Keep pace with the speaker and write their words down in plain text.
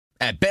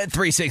At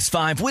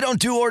Bet365, we don't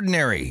do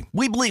ordinary.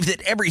 We believe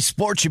that every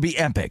sport should be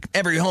epic.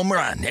 Every home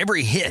run,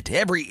 every hit,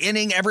 every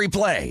inning, every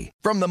play.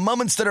 From the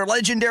moments that are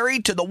legendary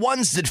to the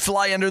ones that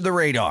fly under the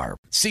radar.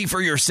 See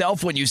for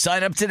yourself when you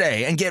sign up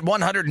today and get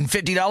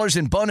 $150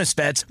 in bonus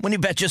bets when you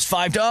bet just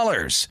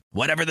 $5.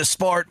 Whatever the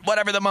sport,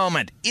 whatever the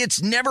moment,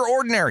 it's never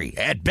ordinary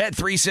at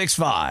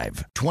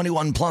Bet365.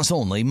 21 plus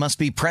only. Must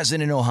be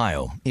present in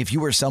Ohio. If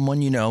you or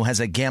someone you know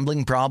has a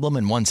gambling problem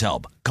and wants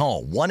help,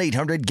 call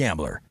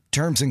 1-800-GAMBLER.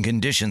 Terms and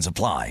conditions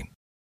apply.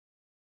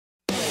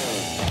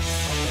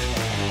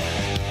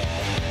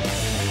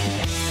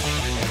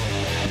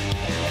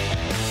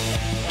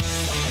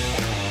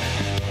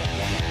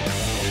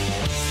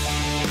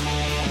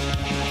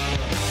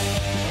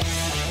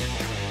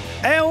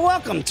 And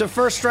welcome to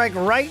First Strike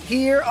right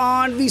here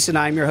on VSiN.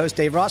 I'm your host,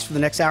 Dave Ross. For the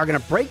next hour, going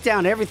to break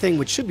down everything,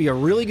 which should be a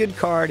really good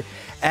card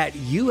at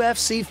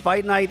UFC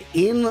Fight Night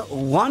in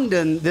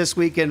London this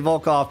weekend.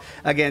 Volkov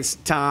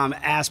against Tom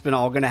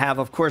Aspinall. Going to have,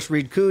 of course,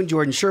 Reed Kuhn,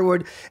 Jordan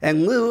Sherwood,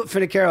 and Lou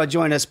Finicaro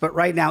join us. But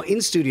right now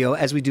in studio,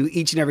 as we do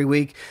each and every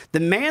week,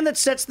 the man that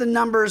sets the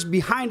numbers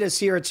behind us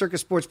here at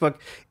Circus Sportsbook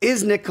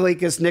is Nick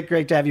Kalikas. Nick,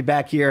 great to have you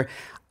back here.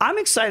 I'm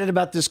excited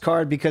about this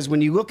card because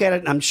when you look at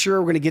it, and I'm sure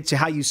we're going to get to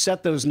how you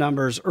set those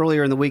numbers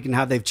earlier in the week and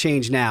how they've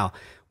changed now.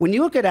 When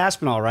you look at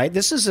Aspinall, right,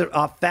 this is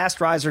a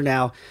fast riser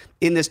now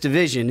in this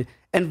division,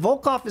 and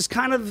Volkov is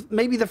kind of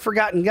maybe the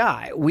forgotten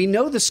guy. We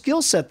know the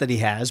skill set that he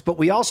has, but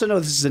we also know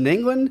this is in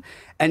England,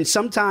 and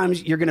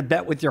sometimes you're going to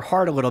bet with your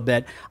heart a little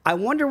bit. I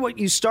wonder what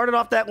you started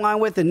off that line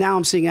with, and now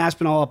I'm seeing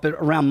Aspinall up at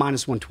around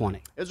minus 120.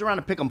 It was around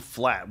to pick him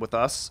flat with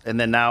us, and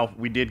then now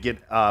we did get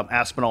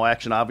Aspinall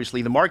action.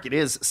 Obviously, the market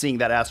is seeing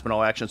that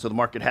Aspinall action, so the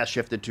market has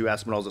shifted to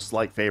Aspinall as a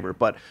slight favorite.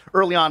 But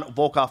early on,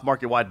 Volkov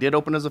market-wide did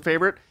open as a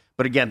favorite.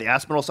 But again, the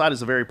Aspinall side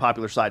is a very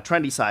popular side,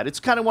 trendy side. It's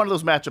kind of one of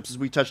those matchups as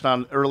we touched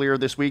on earlier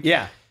this week.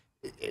 Yeah.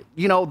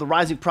 You know, the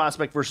rising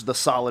prospect versus the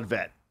solid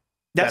vet.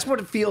 That's what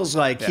it feels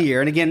like here.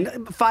 And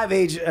again, 5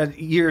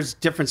 years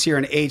difference here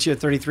in age here,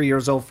 33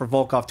 years old for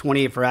Volkov,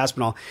 28 for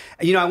Aspinall.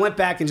 You know, I went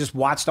back and just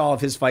watched all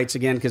of his fights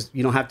again because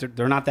you don't have to,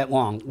 they're not that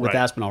long with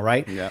Aspinall,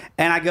 right? Yeah.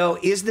 And I go,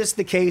 is this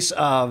the case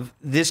of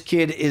this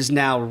kid is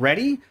now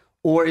ready?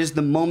 Or is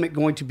the moment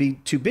going to be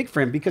too big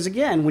for him? Because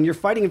again, when you're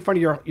fighting in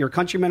front of your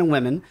countrymen and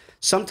women,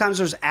 sometimes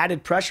there's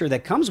added pressure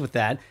that comes with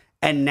that.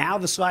 And now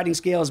the sliding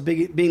scale is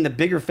being the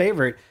bigger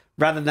favorite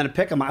rather than a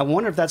pick 'em. I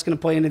wonder if that's going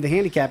to play into the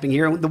handicapping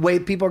here and the way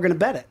people are going to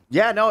bet it.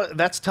 Yeah, no,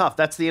 that's tough.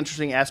 That's the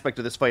interesting aspect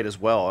of this fight as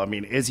well. I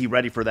mean, is he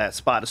ready for that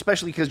spot?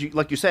 Especially because,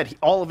 like you said,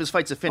 all of his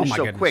fights have finished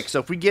so quick.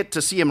 So if we get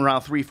to see him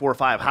around 3, 4,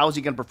 5, how is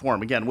he going to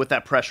perform? Again, with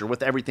that pressure,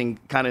 with everything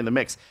kind of in the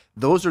mix.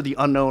 Those are the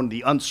unknown,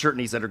 the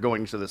uncertainties that are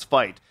going into this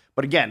fight.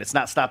 But again, it's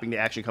not stopping the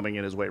action coming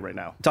in his way right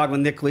now. Talking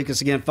with Nick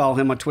Kalikas again. Follow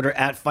him on Twitter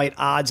at Fight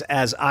Odds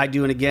as I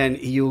do. And again,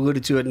 you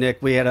alluded to it,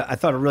 Nick. We had, I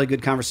thought, a really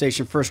good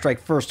conversation. First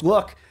Strike, First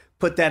Look.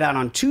 Put that out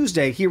on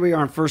Tuesday. Here we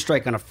are on First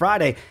Strike on a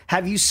Friday.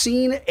 Have you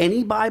seen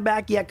any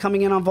buyback yet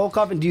coming in on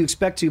Volkov, and do you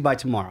expect to by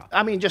tomorrow?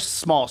 I mean, just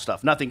small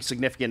stuff. Nothing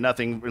significant,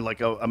 nothing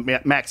like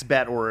a max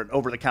bet or an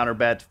over-the-counter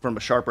bet from a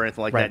sharp or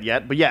anything like that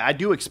yet. But yeah, I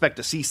do expect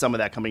to see some of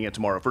that coming in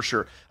tomorrow for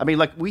sure. I mean,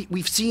 like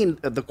we've seen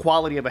the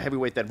quality of a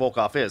heavyweight that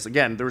Volkov is.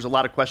 Again, there's a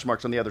lot of question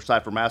marks on the other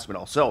side for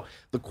Aspinall. So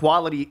the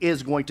quality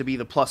is going to be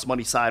the plus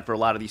money side for a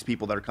lot of these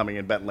people that are coming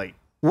in bet late.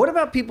 What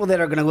about people that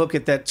are going to look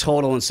at that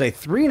total and say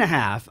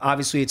 3.5?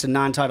 Obviously, it's a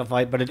non-title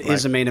fight, but it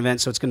is a main event,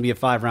 so it's going to be a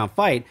 5-round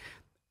fight.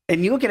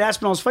 And you look at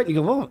Aspinall's fight and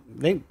you go, well,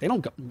 they don't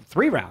go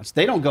 3 rounds.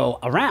 They don't go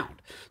a round.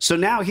 So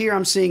now here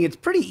I'm seeing it's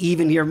pretty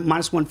even here,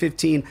 minus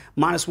 115,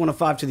 minus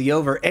 105 to the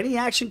over. Any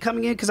action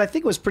coming in? Because I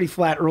think it was pretty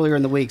flat earlier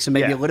in the week, so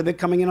maybe a little bit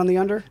coming in on the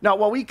under? No,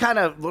 well,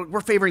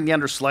 we're favoring the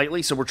under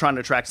slightly, so we're trying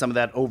to track some of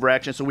that over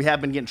action. So we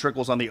have been getting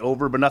trickles on the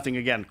over, but nothing,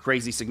 again,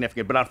 crazy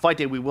significant. But on fight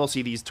day, we will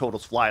see these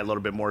totals fly a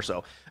little bit more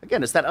so.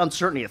 Again, it's that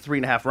uncertainty at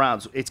 3.5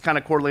 rounds. It's kind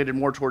of correlated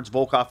more towards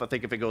Volkov, I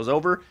think, if it goes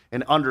over,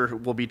 and under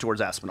will be towards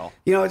Aspinall.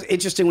 You know, it's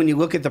interesting when you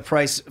look at the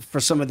price for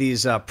some of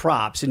these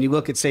props, and you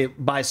look at, say,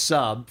 by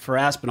sub for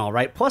Aspinall,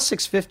 right? Plus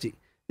 650. And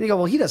you go,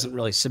 well, he doesn't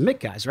really submit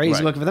guys, right?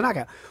 He's looking for the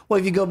knockout. Well,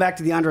 if you go back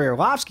to the Andrei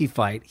Arlovsky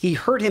fight, he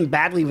hurt him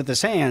badly with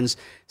his hands,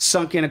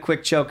 sunk in a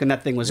quick choke, and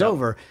that thing was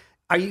over.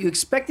 Are you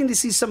expecting to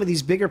see some of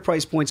these bigger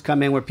price points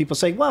come in where people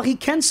say, well, he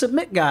can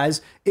submit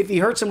guys if he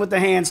hurts him with the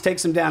hands,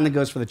 takes him down, then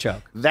goes for the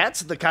choke?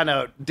 That's the kind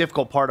of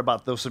difficult part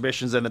about those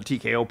submissions and the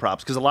TKO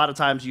props, because a lot of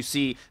times you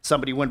see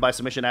somebody win by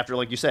submission after,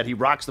 like you said, he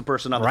rocks the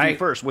person on the feet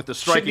first with the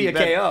striking. Should be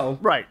a KO.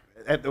 Right.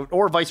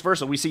 Or vice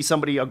versa. We see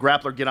somebody, a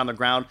grappler, get on the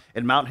ground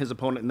and mount his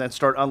opponent and then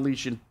start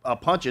unleashing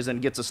punches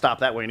and gets a stop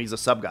that way, and he's a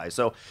sub guy.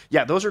 So,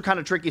 yeah, those are kind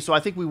of tricky. So I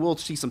think we will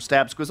see some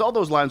stabs because all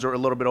those lines are a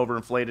little bit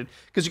overinflated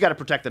because you got to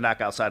protect the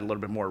knockout side a little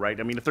bit more, right?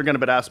 I mean, if they're going to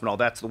bet Aspinall,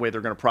 that's the way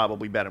they're going to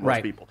probably bet it,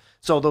 most people.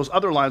 So those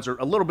other lines are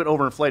a little bit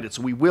overinflated,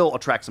 so we will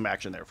attract some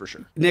action there for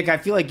sure. Nick, I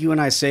feel like you and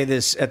I say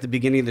this at the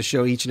beginning of the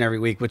show each and every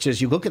week, which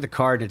is you look at the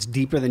card and it's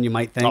deeper than you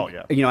might think. Oh,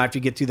 yeah. You know, after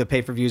you get through the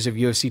pay-per-views of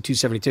UFC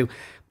 272.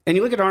 And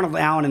you look at Arnold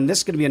Allen, and this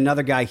is going to be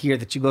another guy here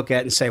that you look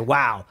at and say,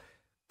 wow,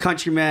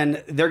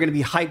 countrymen, they're going to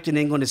be hyped in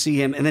England to see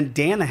him. And then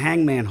Dan the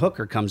Hangman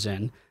Hooker comes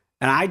in.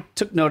 And I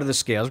took note of the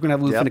scales. We're going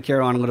to have Lou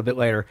Finocchiaro on a little bit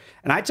later.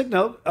 And I took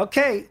note,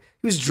 okay,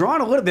 he was drawn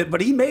a little bit, but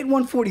he made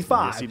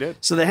 145. Yes, he did.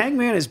 So the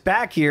Hangman is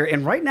back here.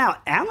 And right now,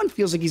 Allen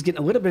feels like he's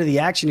getting a little bit of the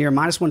action here,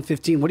 minus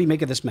 115. What do you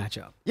make of this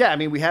matchup? Yeah, I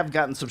mean, we have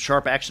gotten some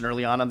sharp action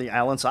early on the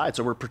Allen side,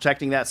 so we're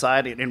protecting that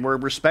side, and we're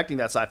respecting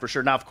that side for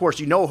sure. Now, of course,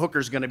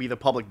 Hooker's going to be the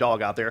public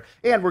dog out there,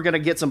 and we're going to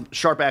get some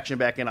sharp action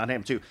back in on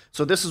him, too.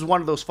 So this is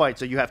one of those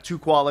fights that you have two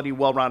quality,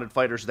 well-rounded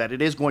fighters that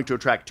it is going to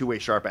attract two-way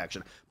sharp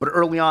action. But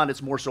early on,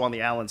 it's more so on the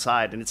Allen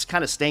side, and it's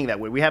kind of staying that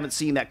way. We haven't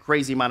seen that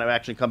crazy amount of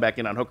action come back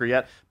in on Hooker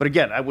yet, but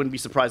again, I wouldn't be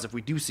surprised if we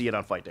do see it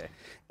on Fight Day.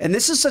 And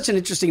this is such an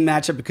interesting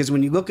matchup because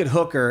when you look at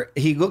Hooker,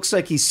 he looks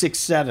like he's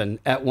 6'7"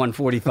 at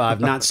 145,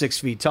 not 6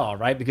 feet tall,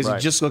 right? Because he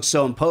just looks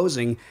so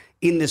imposing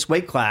in this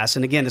weight class.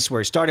 And again, this is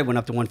where he started, went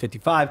up to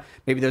 155.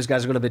 Maybe those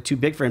guys are a little bit too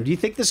big for him. Do you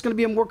think this is going to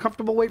be a more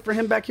comfortable weight for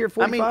him back here at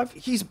 45? I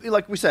mean, he's,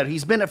 like we said,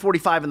 he's been at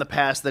 45 in the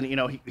past. Then,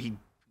 he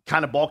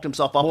kind of bulked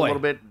himself up a little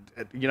bit.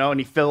 And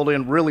he filled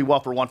in really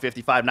well for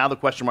 155. Now the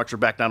question marks are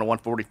back down to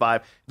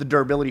 145. The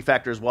durability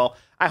factor as well.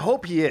 I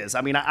hope he is.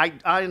 I mean, I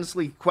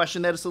honestly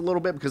question that a little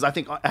bit because I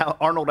think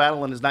Arnold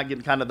Allen is not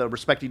getting kind of the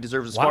respect he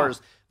deserves as far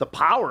as the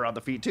power on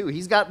the feet, too.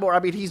 He's got more. I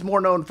mean, he's more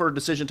known for a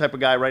decision type of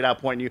guy, right out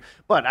pointing you.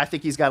 But I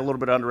think he's got a little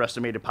bit of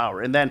underestimated power.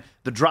 And then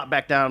the drop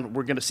back down,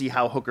 we're going to see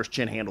how Hooker's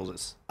chin handles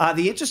this.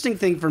 The interesting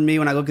thing for me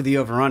when I look at the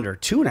over-under,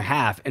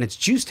 2.5, and it's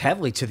juiced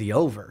heavily to the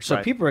over.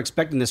 So people are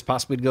expecting this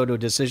possibly to go to a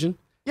decision.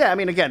 Yeah, I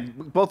mean, again,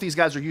 both these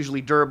guys are usually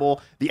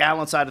durable. The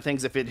Allen side of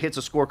things, if it hits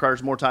a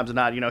scorecard more times than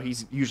not,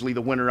 he's usually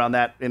the winner on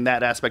that in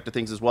that aspect of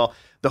things as well.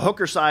 The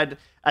Hooker side,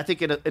 I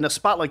think in a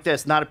spot like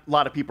this, not a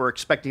lot of people are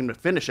expecting him to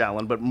finish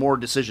Allen, but more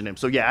decision him.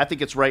 So, yeah, I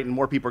think it's right, and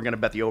more people are going to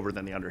bet the over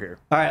than the under here.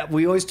 All right,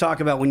 we always talk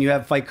about when you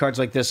have fight cards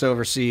like this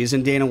overseas,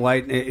 and Dana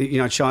White,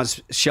 Sean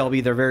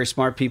Shelby, they're very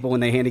smart people when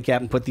they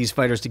handicap and put these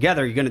fighters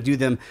together. You're going to do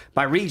them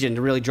by region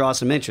to really draw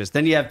some interest.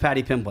 Then you have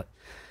Paddy Pimblett.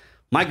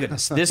 My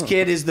goodness, this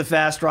kid is the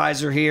fast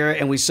riser here,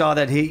 and we saw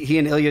that he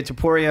and Ilya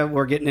Topuria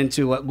were getting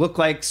into what looked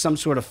like some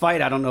sort of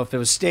fight. I don't know if it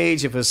was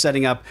staged, if it was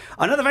setting up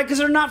another fight, because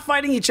they're not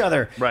fighting each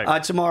other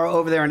tomorrow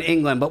over there in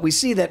England. But we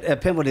see that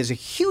Pimblett is a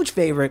huge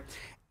favorite,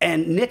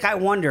 and Nick, I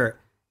wonder,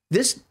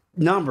 this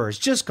number has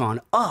just gone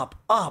up,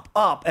 up,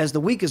 up as the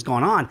week has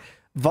gone on.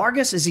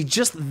 Vargas, is he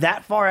just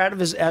that far out of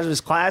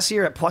his class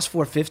here at plus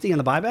 450 in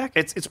the buyback?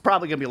 It's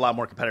probably going to be a lot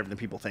more competitive than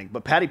people think.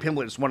 But Paddy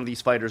Pimblett is one of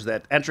these fighters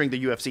that entering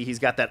the UFC, he's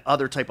got that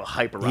other type of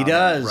hype around him. He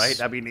does.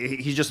 Right? I mean,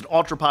 he's just an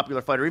ultra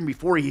popular fighter even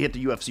before he hit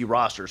the UFC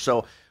roster.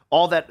 So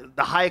all that,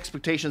 the high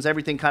expectations,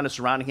 everything kind of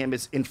surrounding him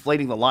is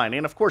inflating the line.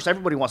 And, of course,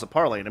 everybody wants to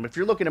parlay in him. If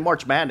you're looking at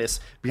March Madness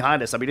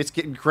behind us, I mean, it's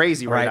getting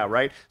crazy right now,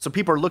 right? So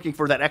people are looking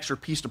for that extra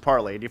piece to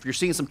parlay. And if you're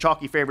seeing some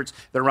chalky favorites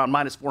that are around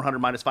minus 400,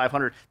 minus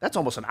 500, that's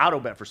almost an auto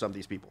bet for some of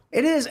these people.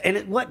 It is. And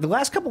the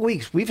last couple of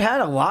weeks, we've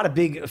had a lot of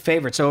big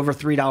favorites, over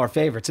 $3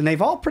 favorites, and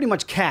they've all pretty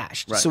much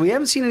cashed. Right. So we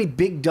haven't seen any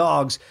big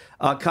dogs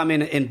come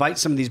in and bite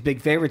some of these big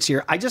favorites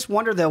here. I just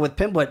wonder, though, with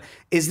Pimblett,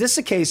 is this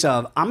a case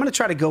of I'm going to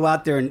try to go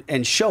out there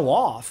and show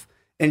off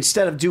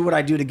instead of do what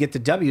I do to get the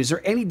W? Is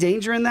there any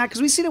danger in that?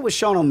 Because we've seen it with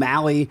Sean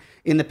O'Malley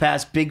in the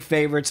past, big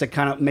favorites that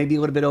kind of maybe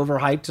a little bit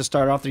overhyped to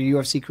start off their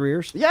UFC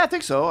careers. Yeah, I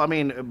think so. I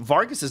mean,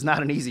 Vargas is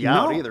not an easy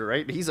out either,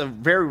 right? He's a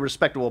very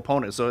respectable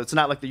opponent, so it's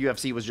not like the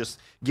UFC was just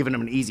giving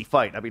him an easy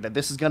fight. I mean,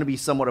 this is going to be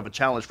somewhat of a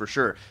challenge for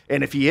sure.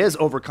 And if he is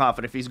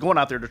overconfident, if he's going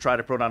out there to try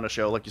to put on a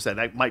show, like you said,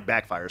 that might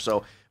backfire.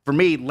 So for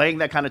me, laying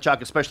that kind of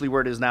chalk, especially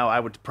where it is now, I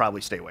would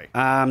probably stay away.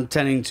 I'm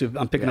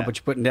picking up what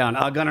you're putting down.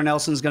 Gunnar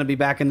Nelson's going to be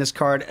back in this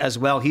card as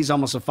well. He's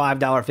almost a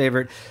 $5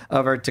 favorite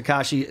over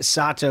Takashi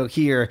Sato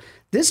here.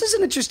 This is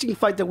an interesting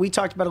fight that we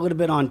talked about a little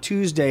bit on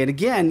Tuesday. And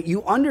again,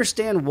 you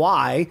understand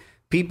why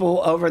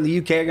people over in the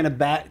UK are going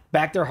to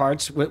back their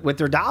hearts with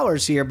their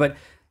dollars here. But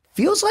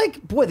feels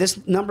like, boy,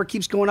 this number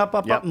keeps going up,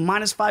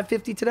 minus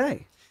 550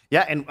 today.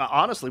 Yeah, and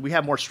honestly, we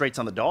have more straights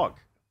on the dog.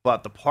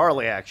 But the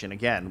parlay action,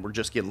 again, we're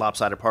just getting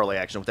lopsided parlay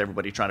action with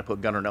everybody trying to put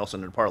Gunnar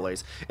Nelson in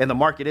parlays. And the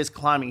market is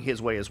climbing his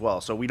way as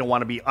well. So we don't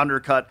want to be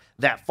undercut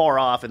that far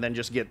off and then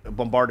just get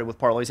bombarded with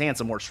parlays and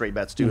some more straight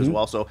bets too as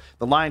well. So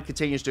the line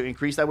continues to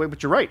increase that way.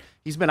 But you're right.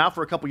 He's been out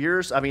for a couple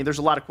years. I mean, there's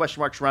a lot of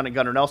question marks surrounding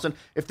Gunnar Nelson.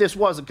 If this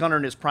was a Gunnar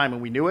in his prime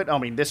and we knew it, I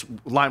mean, this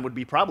line would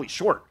be probably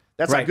short.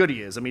 That's how good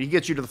he is. I mean, he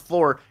gets you to the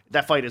floor,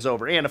 that fight is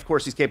over. And, of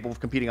course, he's capable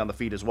of competing on the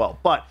feet as well.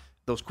 But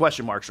those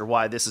question marks are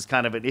why this is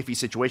kind of an iffy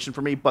situation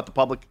for me, but the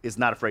public is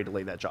not afraid to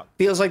lay that chalk.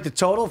 Feels like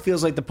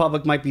the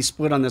public might be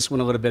split on this one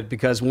a little bit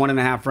because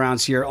 1.5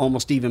 rounds here,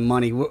 almost even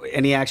money.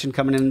 Any action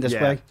coming in this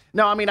way?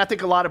 No, I mean, I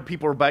think a lot of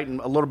people are biting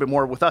a little bit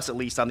more with us, at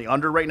least on the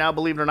under right now,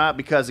 believe it or not,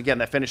 because, again,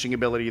 that finishing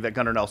ability that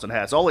Gunnar Nelson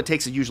has. All it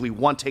takes is usually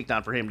one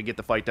takedown for him to get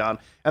the fight down.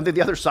 And then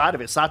the other side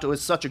of it, Sato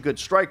is such a good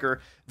striker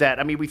that,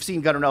 I mean, we've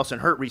seen Gunnar Nelson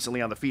hurt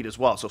recently on the feet as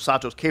well. So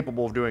Sato's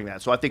capable of doing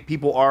that. So I think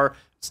people are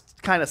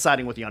kind of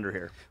siding with the under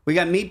here. We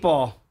got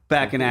Meatball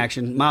back in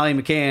action. Molly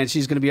McCann,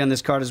 she's going to be on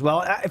this card as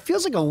well. It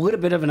feels like a little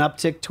bit of an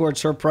uptick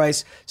towards her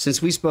price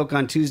since we spoke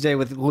on Tuesday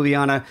with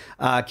Juliana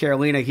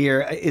Carolina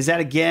here. Is that,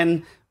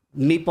 again,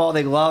 Meatball,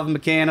 they love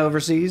McCann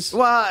overseas.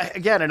 Well,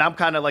 again, and I'm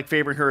kind of like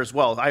favoring her as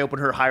well. I opened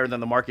her higher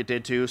than the market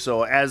did too.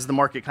 So as the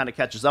market kind of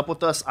catches up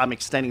with us, I'm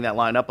extending that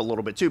line up a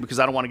little bit too because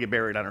I don't want to get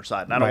buried on her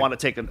side. And I don't want to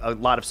take a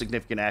lot of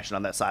significant action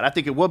on that side. I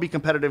think it will be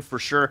competitive for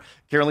sure.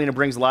 Carolina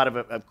brings a lot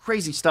of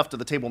crazy stuff to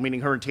the table,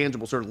 meaning her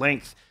intangibles, her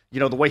length,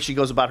 the way she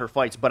goes about her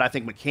fights. But I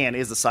think McCann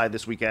is the side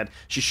this weekend.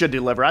 She should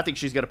deliver. I think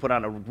she's going to put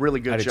on a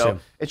really good show. Too.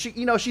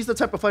 And she's the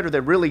type of fighter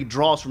that really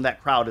draws from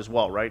that crowd as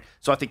well, right?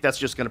 So I think that's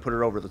just going to put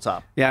her over the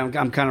top. Yeah,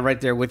 I'm kind of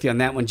right there with you on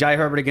that one. Jai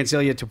Herbert against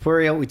Ilia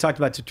Topuria. We talked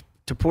about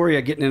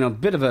Topuria getting in a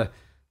bit of a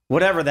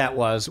whatever that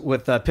was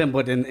with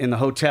Pimblett in the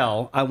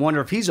hotel. I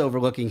wonder if he's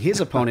overlooking his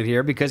opponent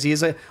here because he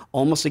is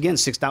almost, again,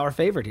 $6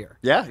 favorite here.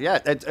 Yeah.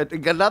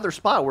 Another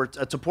spot where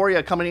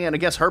Topuria coming in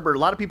against Herbert. A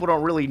lot of people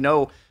don't really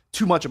know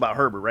too much about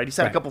Herbert, right? He's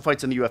had a couple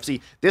fights in the UFC.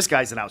 This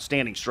guy's an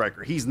outstanding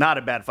striker. He's not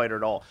a bad fighter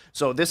at all.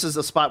 So this is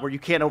a spot where you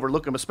can't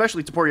overlook him,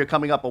 especially Topuria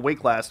coming up a weight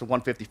class to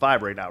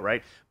 155 right now,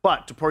 right?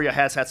 But Topuria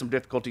has had some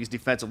difficulties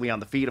defensively on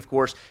the feet, of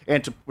course,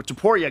 and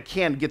Topuria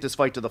can get this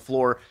fight to the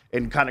floor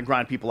and kind of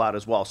grind people out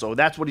as well. So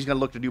that's what he's going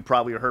to look to do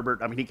probably to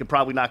Herbert. I mean, he could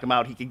probably knock him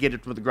out. He could get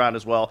it to the ground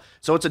as well.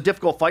 So it's a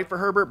difficult fight for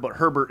Herbert, but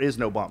Herbert is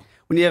no bum.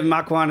 When you have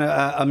Makwan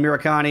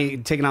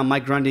Amirkhani taking on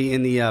Mike Grundy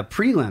in the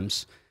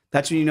prelims,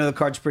 that's when you know the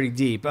card's pretty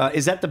deep.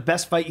 Is that the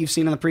best fight you've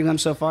seen on the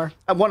prelims so far?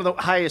 One of the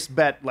highest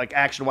bet, like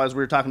action-wise, we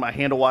were talking about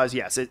handle-wise.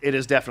 Yes, it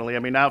is definitely. I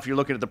mean, now if you're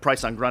looking at the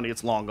price on Grundy,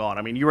 it's long gone.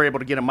 I mean, you were able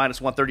to get him minus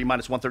 130,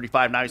 minus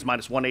 135. Now he's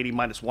minus 180,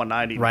 minus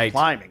 190,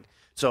 climbing.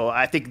 So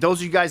I think those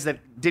of you guys that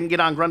didn't get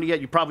on Grundy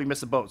yet, you probably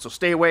missed the boat. So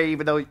stay away,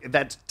 even though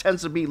that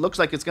tends to be, looks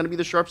like it's going to be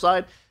the sharp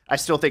side. I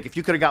still think if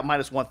you could have got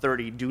minus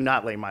 130, do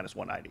not lay minus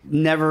 190.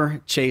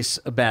 Never chase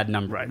a bad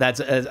number. Right.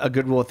 That's a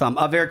good rule of thumb.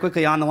 Very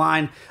quickly on the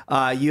line,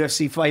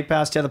 UFC Fight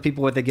Pass. Tell the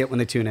people what they get when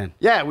they tune in.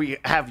 Yeah, we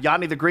have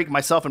Yanni the Greek,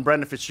 myself, and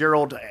Brendan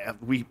Fitzgerald.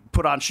 We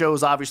put on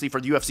shows, obviously, for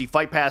the UFC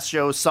Fight Pass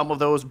shows, some of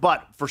those,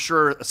 but for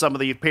sure, some of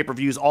the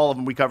pay-per-views, all of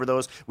them, we cover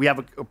those. We have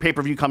a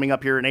pay-per-view coming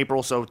up here in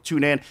April, so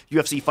tune in,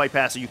 UFC Fight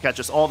Pass, so you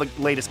catch us all the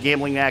latest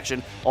gambling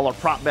action, all our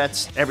prop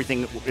bets,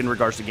 everything in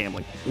regards to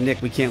gambling.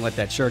 Nick, we can't let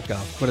that shirt go.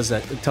 What is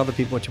that? Tell the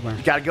people what you're wearing.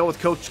 You got to go with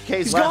Coach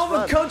K's He's last going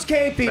with run. Coach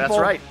K, people. That's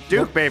right.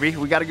 Duke, baby.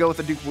 We got to go with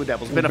the Duke Blue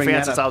Devils. Been a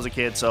fan since I was a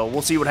kid, so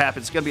we'll see what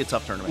happens. It's going to be a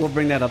tough tournament. We'll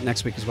bring that up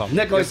next week as well.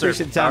 Nick, always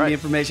appreciate the time and the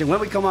information. When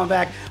we come on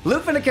back, Lou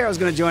Finocchiaro is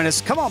going to join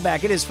us. Come on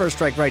back. It is First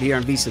Strike right here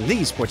on VSiN,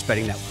 the Sports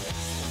Betting Network.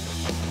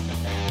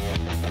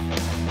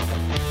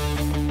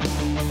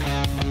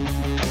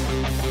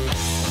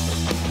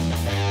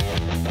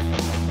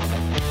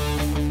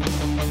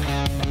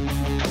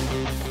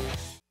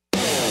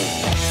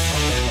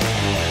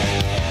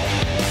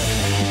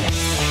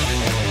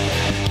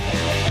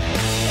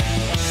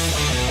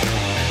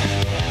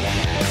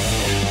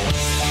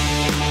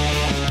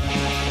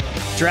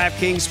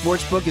 DraftKings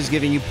Sportsbook is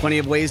giving you plenty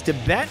of ways to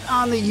bet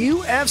on the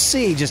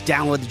UFC. Just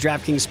download the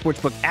DraftKings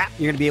Sportsbook app.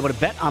 You're going to be able to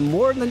bet on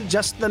more than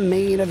just the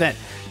main event.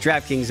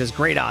 DraftKings has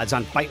great odds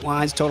on fight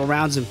lines, total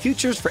rounds, and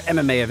futures for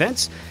MMA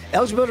events.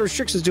 Eligibility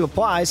restrictions do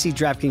apply. See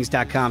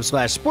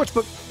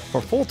DraftKings.com/sportsbook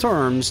for full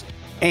terms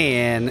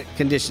and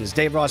conditions.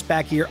 Dave Ross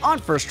back here on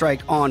First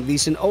Strike on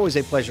VSiN. Always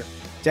a pleasure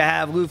to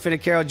have Lou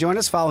Finocchiaro join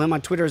us. Follow him on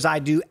Twitter as I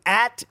do,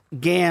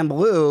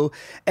 @GamBlue.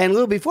 And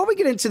Lou, before we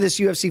get into this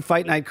UFC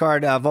Fight Night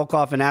card,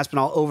 Volkov and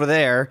Aspinall over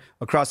there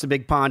across the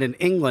big pond in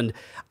England,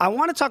 I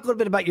want to talk a little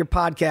bit about your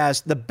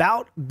podcast, the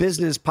Bout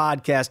Business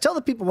Podcast. Tell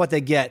the people what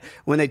they get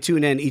when they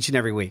tune in each and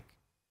every week.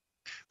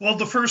 Well,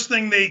 the first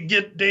thing they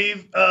get,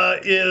 Dave,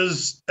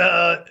 is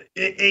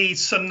a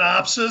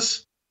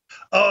synopsis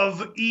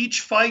of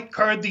each fight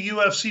card the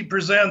UFC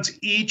presents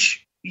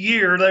each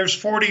year. There's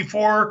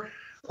 44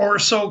 or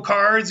so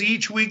cards.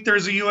 Each week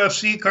there's a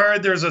UFC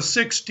card. There's a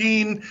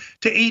 16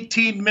 to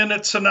 18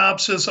 minute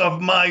synopsis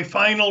of my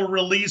final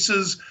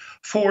releases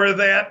for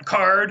that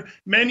card,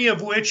 many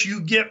of which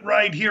you get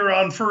right here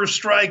on First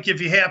Strike.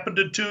 If you happen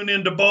to tune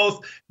into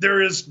both,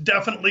 there is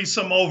definitely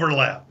some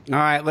overlap. All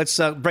right, let's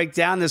break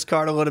down this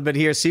card a little bit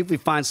here, see if we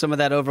find some of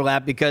that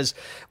overlap, because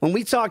when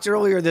we talked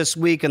earlier this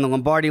week in the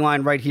Lombardi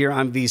line right here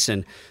on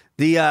VSiN,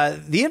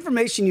 the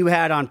information you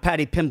had on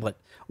Paddy Pimblett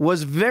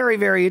was very,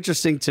 very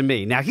interesting to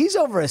me. Now, he's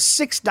over a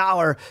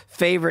 $6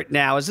 favorite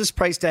now, as this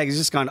price tag has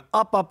just gone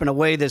up and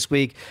away this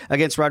week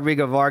against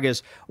Rodrigo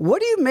Vargas.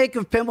 What do you make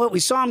of Pimblett? We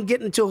saw him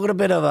get into a little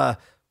bit of a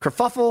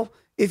kerfuffle,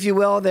 if you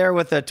will, there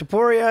with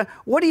Topuria.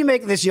 What do you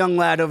make of this young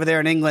lad over there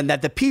in England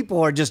that the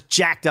people are just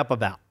jacked up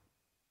about?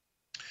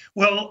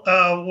 Well,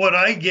 what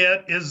I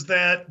get is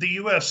that the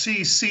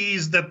UFC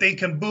sees that they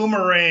can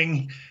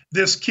boomerang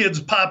this kid's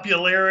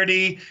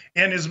popularity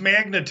and his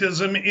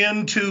magnetism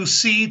into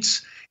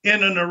seats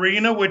in an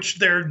arena, which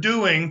they're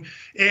doing,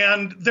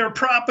 and they're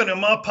propping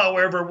him up,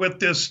 however, with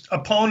this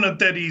opponent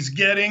that he's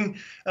getting.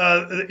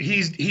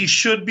 He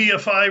should be a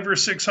 500 or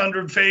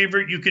 600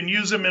 favorite. You can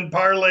use him in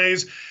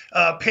parlays.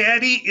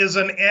 Paddy is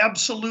an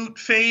absolute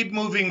fade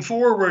moving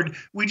forward.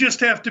 We just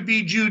have to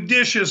be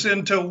judicious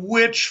into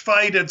which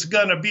fight it's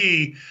going to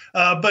be.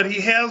 But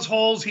he has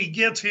holes. He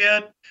gets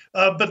hit.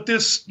 But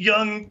this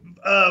young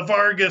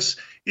Vargas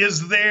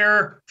is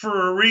there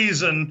for a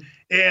reason.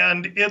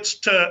 and it's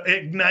to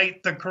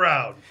ignite the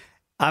crowd.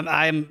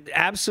 I'm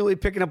absolutely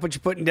picking up what you're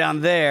putting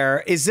down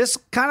there. Is this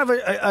kind of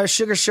a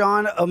Sugar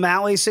Sean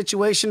O'Malley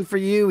situation for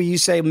you? You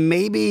say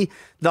maybe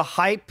the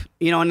hype,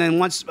 and then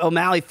once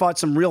O'Malley fought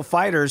some real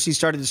fighters, he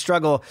started to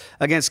struggle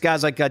against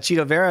guys like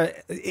Chito Vera.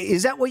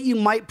 Is that what you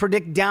might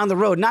predict down the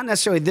road? Not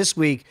necessarily this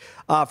week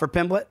for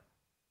Pimblett?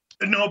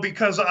 No,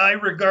 because I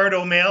regard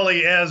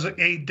O'Malley as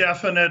a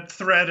definite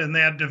threat in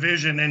that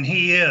division, and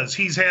he is.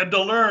 He's had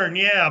to learn,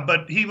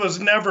 but he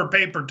was never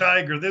paper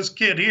tiger. This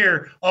kid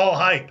here, all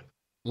hype.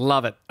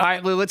 Love it. All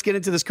right, Lou, let's get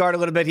into this card a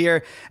little bit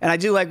here. And I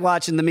do like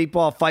watching the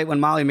meatball fight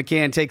when Molly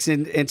McCann takes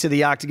into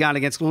the octagon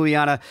against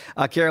Luliana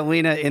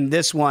Carolina in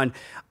this one.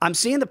 I'm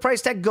seeing the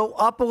price tag go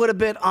up a little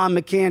bit on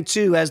McCann,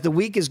 too, as the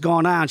week has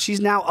gone on. She's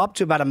now up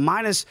to about a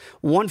minus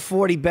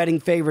 140 betting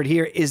favorite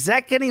here. Is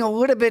that getting a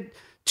little bit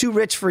too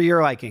rich for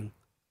your liking?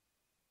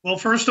 Well,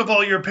 first of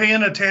all, you're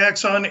paying a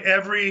tax on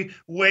every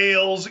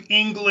Wales,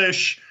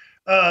 English,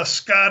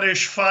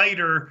 Scottish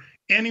fighter.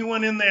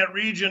 Anyone in that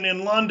region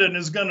in London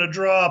is going to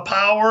draw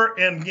power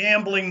and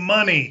gambling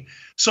money.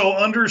 So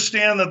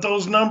understand that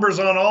those numbers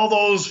on all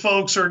those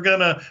folks are going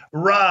to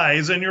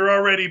rise, and you're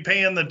already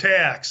paying the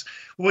tax.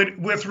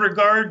 With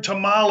regard to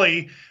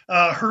Molly,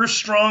 her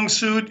strong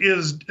suit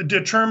is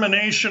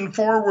determination,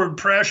 forward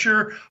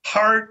pressure,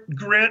 heart,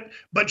 grit,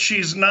 but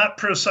she's not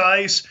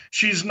precise.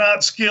 She's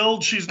not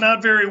skilled. She's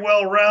not very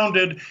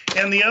well-rounded,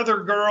 and the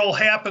other girl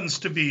happens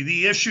to be.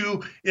 The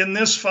issue in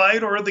this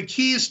fight, or the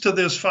keys to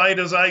this fight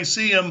as I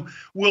see them,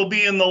 will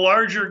be in the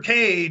larger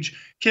cage.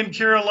 Can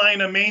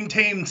Carolina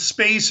maintain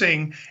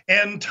spacing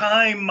and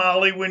time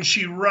Molly when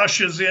she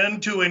rushes in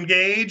to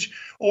engage?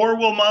 Or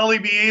will Molly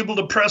be able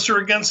to press her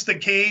against the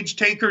cage,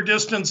 take her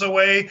distance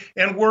away,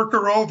 and work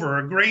her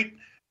over?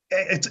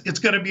 It's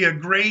going to be a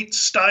great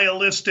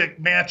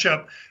stylistic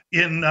matchup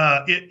in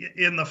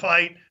the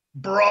fight.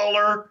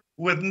 Brawler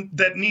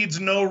that needs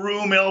no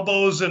room,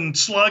 elbows and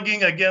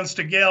slugging against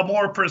a gal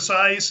more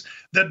precise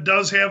that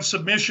does have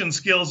submission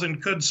skills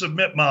and could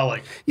submit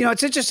Molly.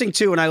 It's interesting,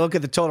 too, when I look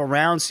at the total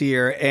rounds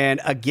here, and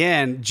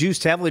again,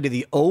 juiced heavily to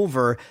the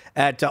over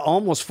at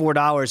almost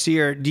 $4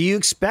 here. Do you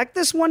expect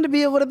this one to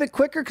be a little bit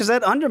quicker? Because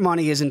that under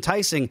money is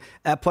enticing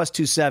at plus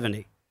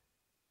 270.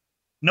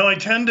 No, I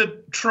tend to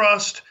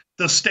trust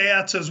the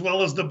stats as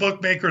well as the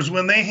bookmakers.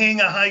 When they hang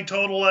a high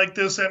total like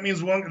this, that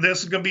means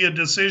this is going to be a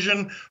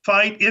decision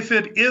fight. If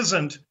it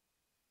isn't,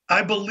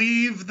 I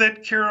believe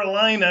that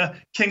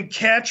Carolina can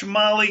catch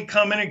Molly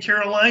coming, and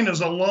Carolina's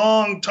a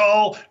long,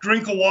 tall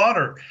drink of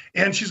water,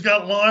 and she's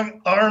got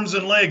long arms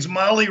and legs.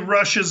 Molly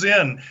rushes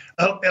in.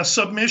 A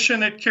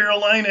submission at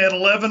Carolina at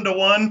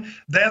 11-1,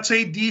 that's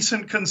a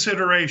decent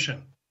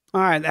consideration. All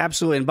right,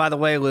 absolutely. And by the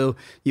way, Lou,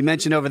 you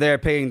mentioned over there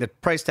paying the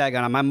price tag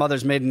on it. My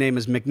mother's maiden name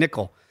is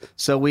McNichol.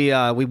 So we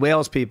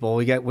Wales people,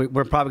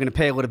 we're probably going to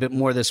pay a little bit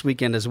more this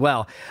weekend as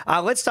well.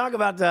 Let's talk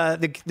about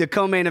the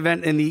co-main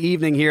event in the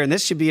evening here, and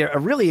this should be a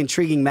really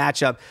intriguing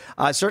matchup.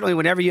 Certainly,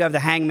 whenever you have the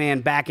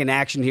Hangman back in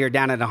action here,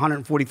 down at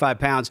 145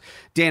 pounds,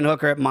 Dan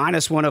Hooker at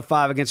minus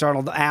 105 against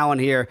Arnold Allen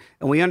here,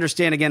 and we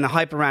understand again the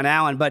hype around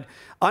Allen, but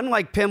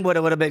unlike Pimblett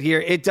a little bit here,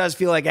 it does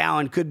feel like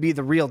Allen could be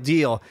the real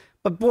deal.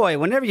 But boy,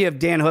 whenever you have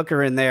Dan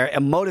Hooker in there, a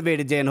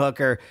motivated Dan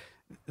Hooker,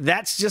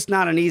 that's just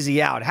not an easy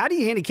out. How do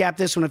you handicap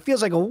this when it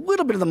feels like a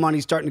little bit of the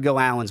money's starting to go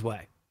Allen's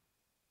way?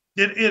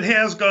 It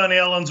has gone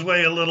Allen's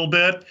way a little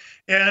bit,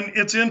 and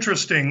it's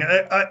interesting.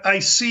 I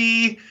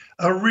see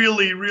a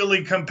really,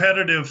 really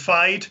competitive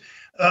fight.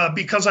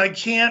 Because I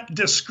can't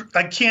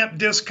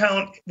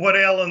discount what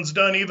Allen's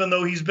done, even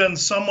though he's been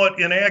somewhat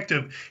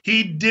inactive.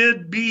 He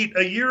did beat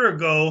a year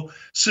ago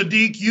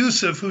Sadiq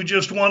Youssef, who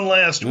just won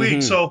last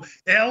week. So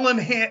Allen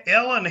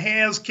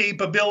has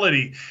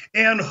capability.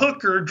 And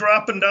Hooker,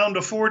 dropping down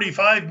to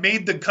 45,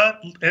 made the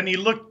cut, and he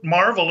looked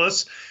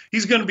marvelous.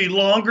 He's going to be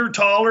longer,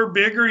 taller,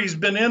 bigger. He's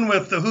been in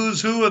with the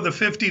who's who of the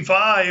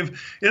 55.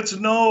 It's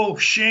no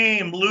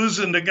shame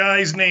losing to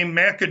guys named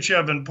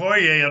Makhachev and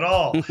Poirier at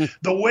all.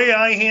 The way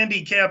I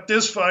handicap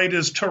this fight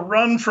is to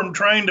run from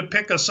trying to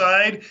pick a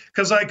side,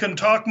 because I can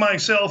talk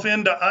myself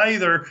into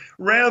either.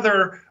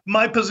 Rather,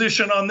 my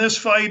position on this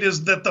fight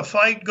is that the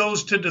fight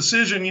goes to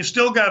decision. You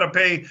still got to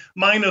pay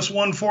minus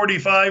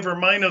 145 or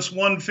minus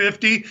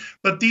 150,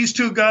 but these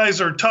two guys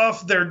are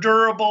tough, they're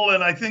durable,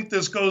 and I think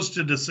this goes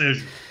to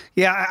decision.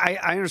 Yeah,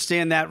 I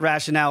understand that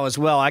rationale as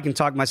well. I can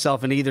talk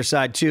myself into either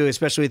side, too,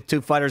 especially with two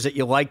fighters that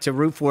you like to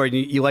root for and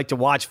you like to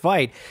watch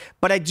fight.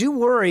 But I do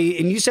worry,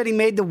 and you said he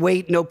made the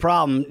weight no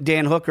problem,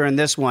 Dan Hooker, in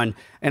this one.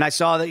 And I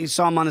saw that you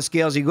saw him on the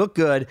scales. He looked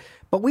good.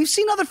 But we've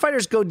seen other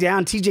fighters go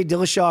down. TJ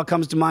Dillashaw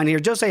comes to mind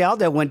here. Jose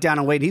Aldo went down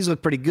in weight. He's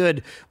looked pretty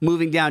good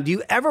moving down. Do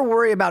you ever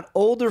worry about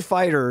older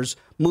fighters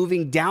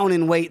moving down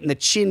in weight and the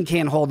chin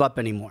can't hold up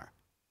anymore?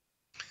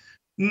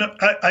 No,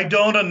 I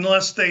don't,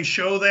 unless they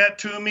show that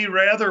to me.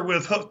 Rather,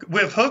 with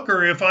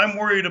Hooker, if I'm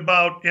worried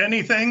about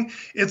anything,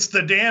 it's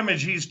the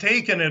damage he's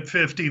taken at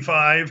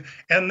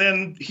 55, and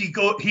then he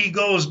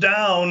goes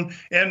down,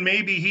 and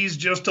maybe he's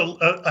just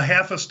a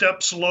half a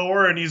step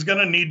slower, and he's going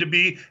to need to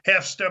be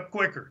half step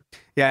quicker.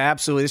 Yeah,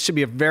 absolutely. This should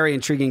be a very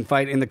intriguing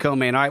fight in the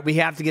co-main. All right, we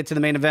have to get to the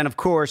main event, of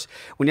course,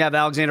 when you have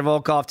Alexander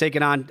Volkov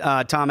taking on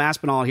Tom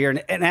Aspinall here.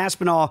 And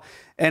Aspinall,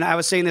 and I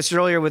was saying this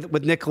earlier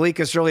with Nick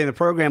Kalikas early in the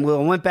program, I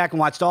went back and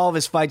watched all of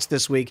his fights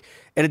this week,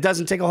 and it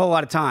doesn't take a whole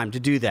lot of time to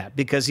do that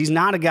because he's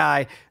not a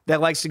guy that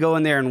likes to go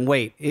in there and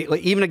wait.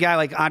 Even a guy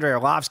like Andrei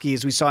Arlovsky,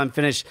 as we saw him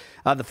finish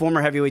the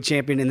former heavyweight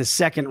champion in the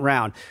second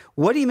round.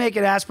 What do you make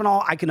at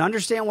Aspinall? I can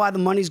understand why the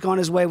money's gone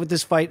his way with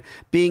this fight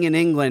being in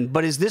England,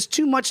 but is this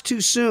too much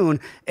too soon,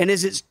 and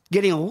is it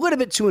getting a little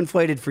bit too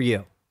inflated for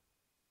you?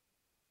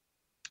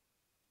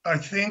 I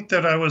think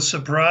that I was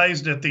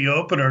surprised at the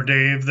opener,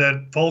 Dave,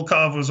 that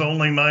Volkov was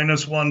only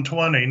minus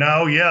 120.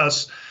 Now,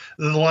 yes,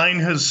 the line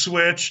has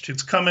switched.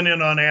 It's coming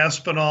in on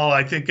Aspinall.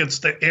 I think it's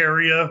the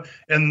area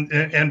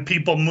and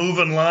people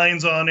moving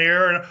lines on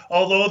air.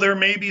 Although there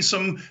may be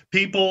some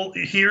people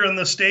here in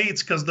the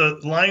States because the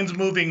line's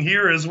moving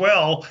here as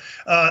well.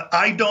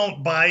 I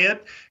don't buy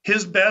it.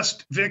 His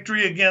best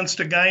victory against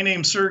a guy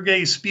named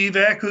Sergey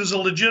Spivak, who's a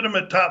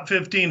legitimate top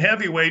 15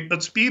 heavyweight, but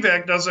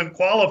Spivak doesn't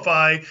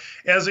qualify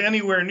as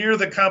anywhere near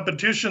the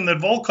competition that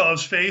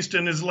Volkov's faced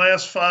in his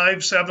last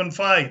 5-7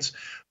 fights.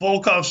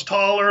 Volkov's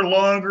taller,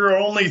 longer,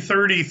 only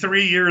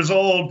 33 years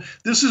old.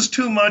 This is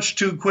too much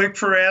too quick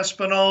for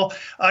Aspinall.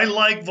 I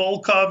like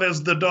Volkov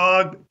as the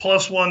dog,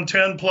 plus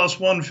 110, plus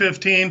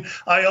 115.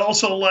 I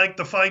also like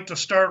the fight to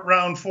start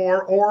round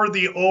 4 or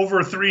the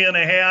over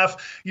 3.5.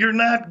 You're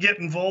not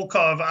getting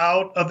Volkov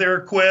out of there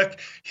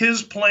quick.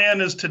 His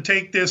plan is to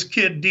take this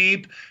kid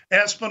deep.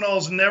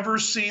 Aspinall's never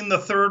seen the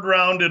third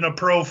round in a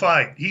pro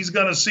fight. He's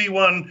going to see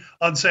one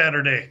on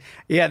Saturday.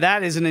 Yeah,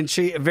 that is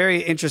a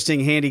very interesting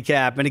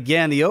handicap. And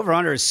again, the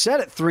over-under is set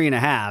at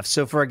 3.5.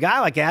 So for a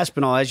guy like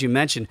Aspinall, as you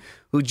mentioned,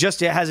 who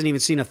just hasn't even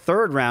seen a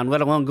third round,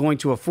 let alone going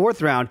to a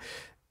fourth round,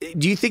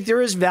 do you think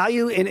there is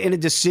value in a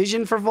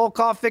decision for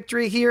Volkov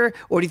victory here,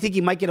 or do you think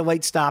he might get a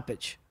late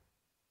stoppage?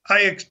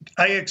 I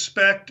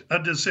expect a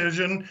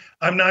decision.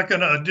 I'm not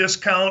going to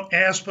discount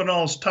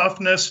Aspinall's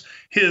toughness,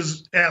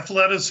 his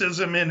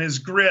athleticism, and his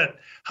grit.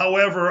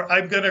 However,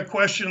 I'm going to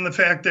question the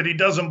fact that he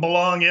doesn't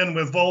belong in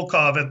with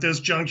Volkov at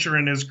this juncture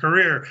in his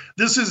career.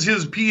 This is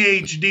his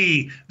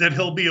PhD that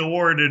he'll be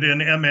awarded in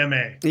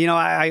MMA. You know,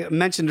 I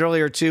mentioned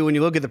earlier, too, when you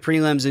look at the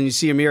prelims and you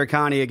see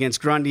Amirkhani against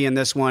Grundy in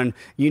this one,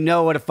 you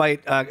know what a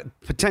fight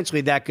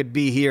potentially that could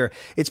be here.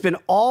 It's been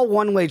all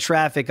one-way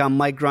traffic on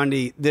Mike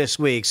Grundy this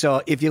week.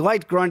 So if you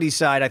liked Grundy's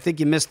side, I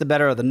think you missed the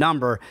better of the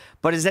number.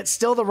 But is that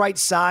still the right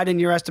side in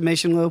your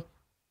estimation, Lou?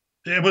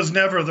 It was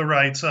never the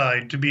right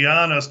side, to be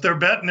honest. They're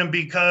betting him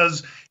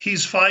because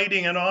he's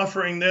fighting and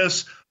offering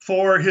this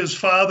for his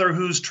father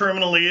who's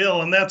terminally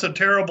ill, and that's a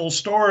terrible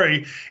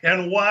story.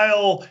 And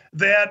while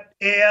that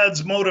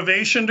adds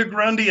motivation to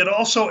Grundy, it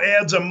also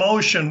adds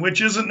emotion,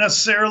 which isn't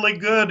necessarily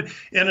good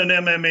in an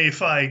MMA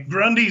fight.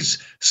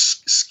 Grundy's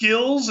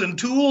skills and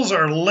tools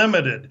are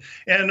limited,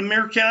 and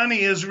Amirkhani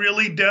is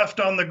really deft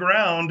on the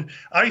ground.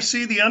 I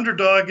see the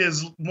underdog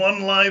as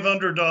one live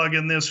underdog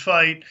in this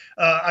fight.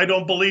 I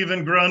don't believe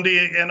in Grundy,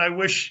 and I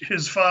wish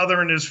his father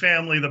and his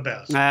family the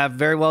best.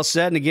 Very well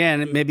said. And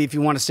again, maybe if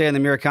you want to stay on the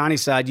Amirkhani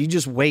side, you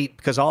just wait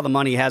because all the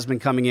money has been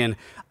coming in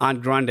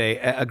on Grundy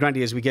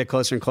as we get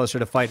closer and closer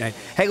to fight night.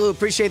 Hey, Lou,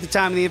 appreciate the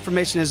time and the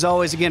information as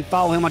always. Again,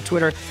 follow him on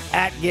Twitter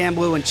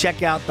 @GambLou and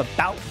check out the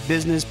Bout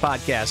Business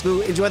podcast.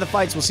 Lou, enjoy the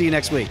fights. We'll see you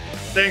next week.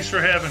 Thanks for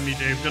having me,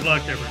 Dave. Good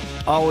luck, everyone.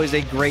 Always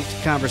a great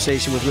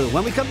conversation with Lou.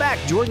 When we come back,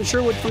 Jordan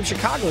Sherwood from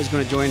Chicago is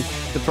going to join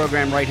the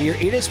program right here.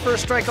 It is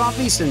First Strike on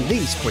VSiN, the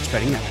Sports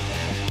Betting Network.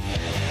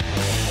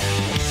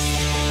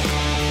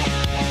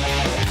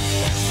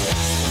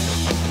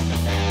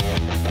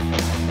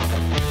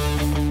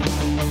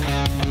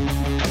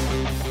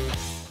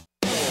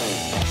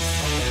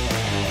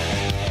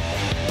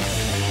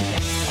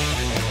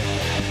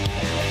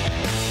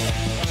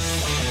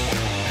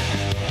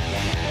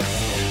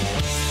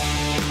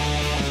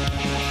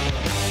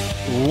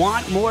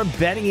 Want more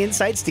betting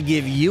insights to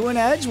give you an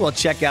edge? Well,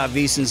 check out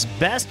VSiN's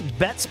Best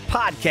Bets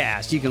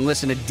podcast. You can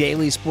listen to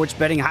daily sports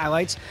betting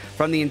highlights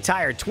from the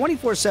entire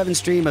 24/7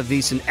 stream of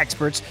VSiN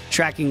experts,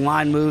 tracking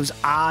line moves,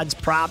 odds,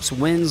 props,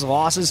 wins,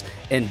 losses,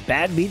 and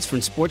bad beats from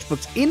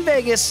sportsbooks in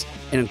Vegas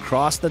and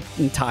across the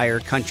entire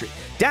country.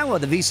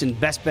 Download the VSiN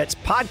Best Bets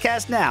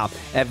podcast now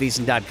at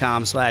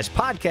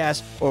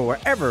VSiN.com/podcast or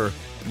wherever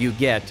you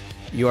get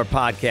your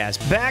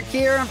podcast. Back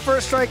here on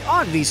First Strike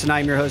on VSiN.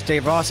 I'm your host,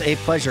 Dave Ross. A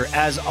pleasure,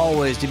 as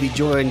always, to be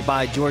joined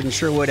by Jordan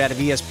Sherwood out of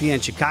ESPN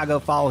Chicago.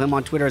 Follow him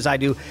on Twitter as I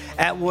do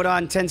at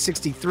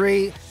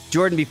Woodon1063.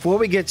 Jordan, before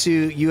we get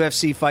to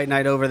UFC Fight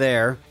Night over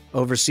there,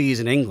 overseas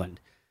in England,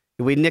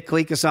 we had Nick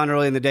Kalikas on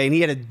early in the day, and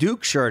he had a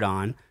Duke shirt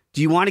on.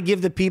 Do you want to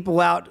give the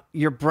people out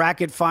your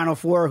bracket Final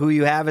Four, who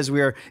you have as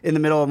we are in the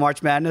middle of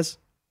March Madness?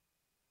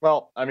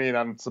 Well, I mean,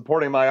 I'm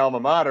supporting my alma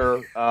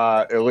mater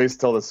at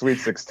least till the Sweet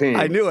 16.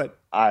 I knew it.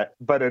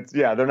 But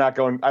they're not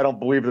going. I don't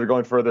believe they're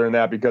going further than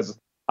that because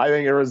I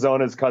think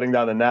Arizona is cutting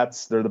down the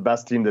nets. They're the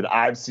best team that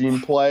I've seen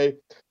play.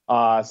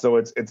 So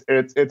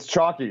it's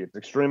chalky. It's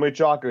extremely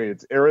chalky.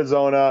 It's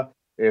Arizona.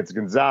 it's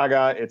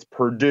Gonzaga, it's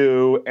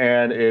Purdue,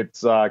 and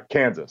it's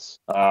Kansas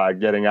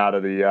getting out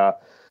of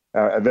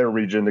their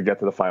region to get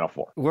to the Final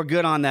Four. We're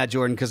good on that,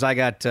 Jordan, because I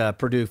got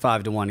Purdue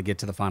 5-1 to get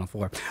to the Final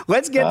Four.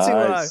 Let's get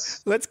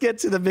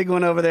to the big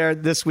one over there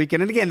this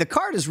weekend. And again, the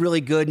card is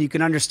really good, and you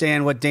can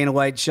understand what Dana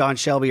White, Sean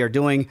Shelby are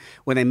doing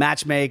when they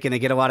match make and they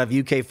get a lot of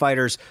UK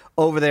fighters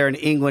over there in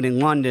England and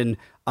London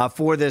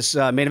for this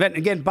main event. And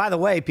again, by the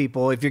way,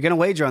 people, if you're going to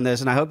wager on this,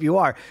 and I hope you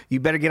are, you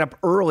better get up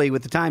early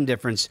with the time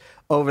difference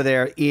over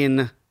there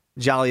in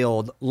jolly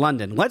old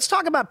London. Let's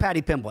talk about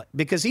Paddy Pimblett,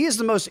 because he is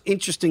the most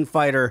interesting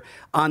fighter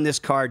on this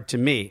card to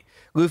me.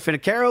 Lou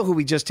Finocchiaro, who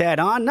we just had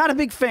on, not a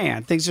big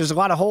fan. Thinks there's a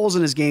lot of holes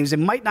in his games. It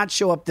might not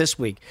show up this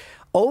week.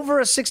 Over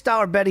a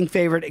 $6 betting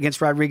favorite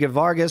against Rodrigo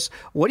Vargas.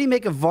 What do you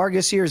make of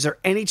Vargas here? Is there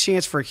any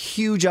chance for a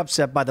huge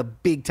upset by the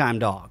big-time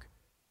dog?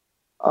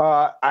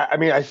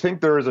 I think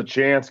there is a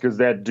chance because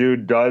that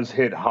dude does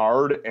hit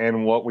hard,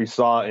 and what we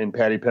saw in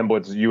Paddy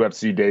Pimblett's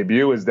UFC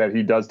debut is that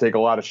he does take a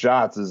lot of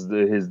shots.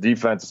 His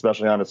defense,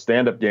 especially on his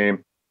stand-up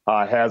game,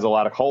 has a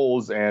lot of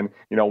holes, and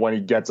when he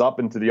gets up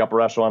into the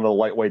upper echelon of the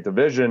lightweight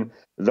division,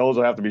 those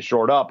will have to be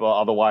shored up.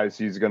 Otherwise,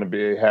 he's going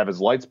to have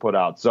his lights put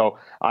out. So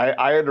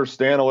I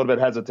understand a little bit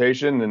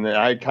hesitation, and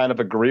I kind of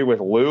agree with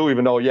Lou,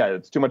 even though,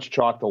 it's too much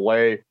chalk to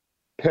lay.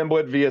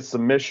 Pimblett via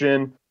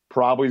submission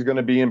probably is going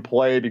to be in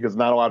play because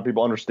not a lot of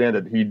people understand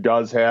that he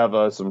does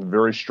have some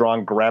very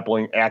strong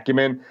grappling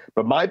acumen.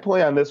 But my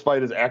play on this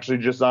fight is actually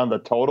just on the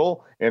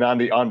total and on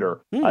the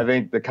under. I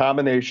think the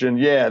combination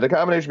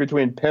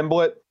between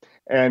Pimblett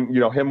and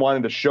him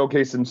wanting to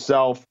showcase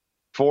himself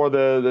for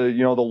the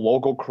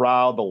local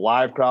crowd, the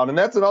live crowd, and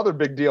that's another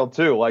big deal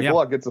too.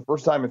 Look, it's the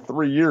first time in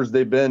 3 years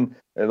they've been.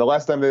 The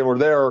last time they were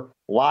there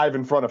live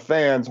in front of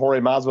fans,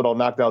 Jorge Masvidal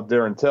knocked out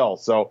Darren Till.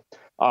 So.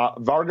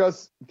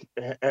 Vargas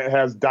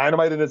has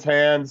dynamite in his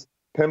hands.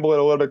 Pimblett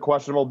a little bit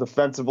questionable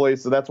defensively,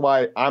 so that's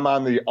why I'm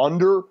on the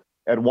under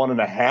at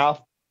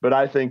 1.5. But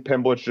I think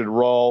Pimblett should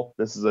roll.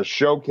 This is a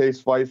showcase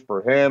fight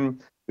for him.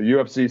 The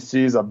UFC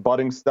sees a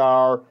budding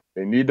star.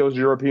 They need those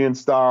European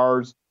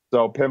stars.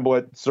 So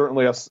Pimblett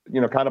certainly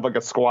kind of like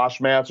a squash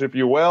match, if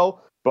you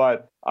will.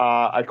 But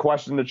I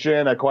question the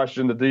chin. I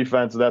question the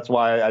defense. That's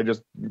why I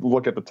just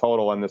look at the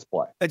total on this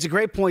play. It's a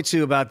great point,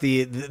 too, about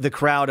the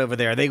crowd over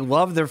there. They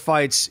love their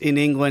fights in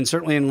England,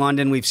 certainly in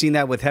London. We've seen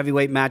that with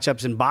heavyweight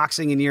matchups in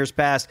boxing in years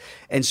past,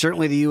 and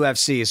certainly the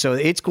UFC. So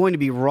it's going to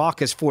be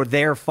raucous for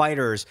their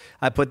fighters.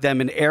 I put them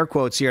in air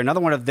quotes here.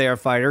 Another one of their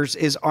fighters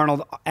is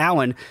Arnold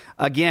Allen.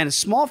 Again, a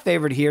small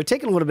favorite here,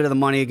 taking a little bit of the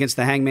money against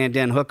the Hangman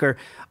Dan Hooker.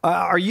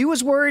 Are you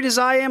as worried as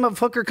I am of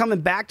Hooker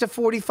coming back to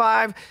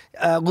 45?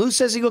 Lou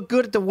says he looked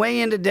good at the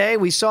weigh-in today.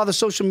 We saw the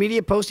social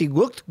media post. He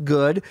looked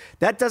good.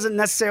 That doesn't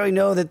necessarily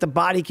know that the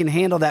body can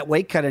handle that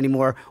weight cut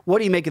anymore. What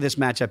do you make of this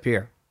matchup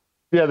here?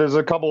 Yeah, there's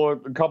a couple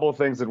of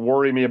things that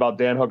worry me about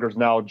Dan Hooker's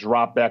now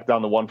drop back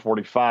down to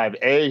 145.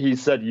 He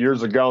said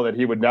years ago that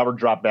he would never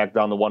drop back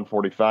down to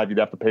 145. You'd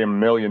have to pay him $1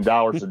 million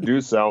to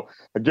do so.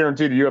 I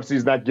guarantee the UFC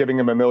is not giving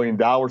him $1 million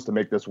to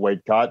make this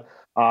weight cut.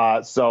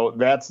 So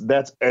that's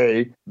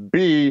A.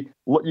 B,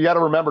 you got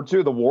to remember,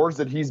 too, the wars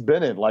that he's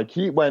been in. Like,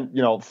 he went,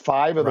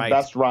 5 of the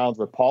best rounds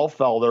with Paul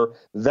Felder,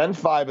 then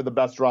 5 of the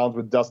best rounds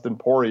with Dustin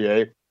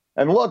Poirier.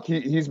 And look,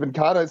 he's been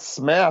kind of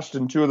smashed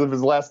in 2 of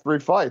his last 3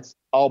 fights,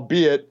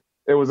 albeit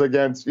it was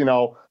against,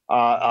 Islam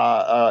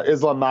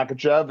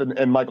Makhachev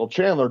and Michael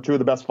Chandler, 2 of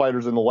the best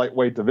fighters in the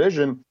lightweight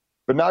division.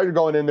 But now you're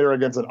going in there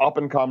against an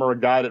up-and-comer, a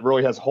guy that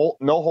really has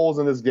no holes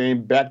in his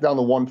game, back down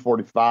to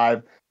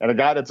 145, and a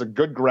guy that's a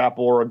good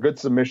grappler, a good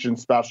submission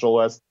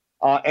specialist,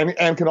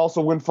 and can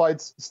also win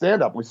fights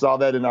stand-up. We saw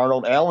that in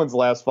Arnold Allen's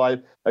last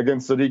fight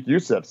against Sadiq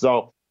Youssef.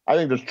 So I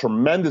think there's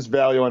tremendous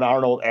value in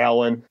Arnold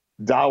Allen,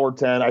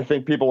 $1.10. I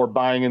think people are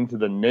buying into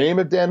the name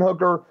of Dan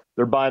Hooker.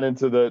 They're buying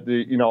into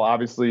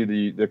obviously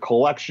the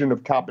collection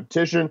of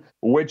competition,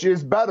 which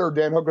is better.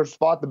 Dan Hooker's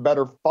fought the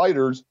better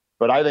fighters,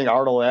 but I think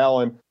Arnold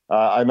Allen,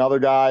 another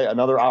guy,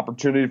 another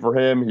opportunity for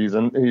him. He's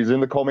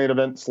in the co-main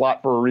event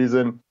slot for a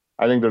reason.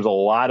 I think there's a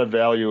lot of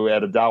value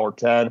at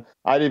 $1.10.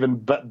 I'd even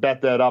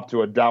bet that up to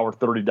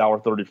 $1.30,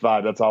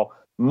 $1.35. That's how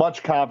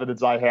much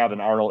confidence I have in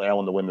Arnold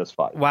Allen to win this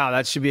fight. Wow,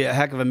 that should be a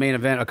heck of a main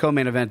event, a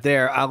co-main event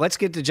there. Let's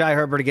get to Jai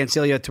Herbert against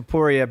Ilia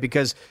Topuria,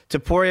 because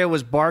Topuria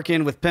was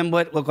barking with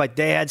Pimblett. Looked like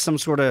they had some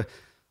sort of,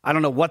 I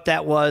don't know what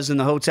that was in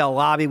the hotel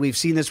lobby. We've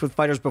seen this with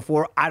fighters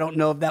before. I don't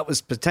know if that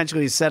was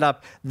potentially set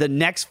up the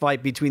next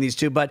fight between these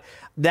two, but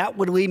that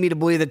would lead me to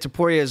believe that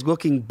Topuria is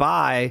looking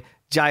by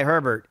Jai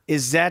Herbert.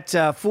 Is that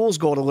fool's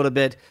gold a little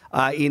bit?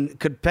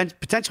 Could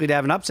potentially to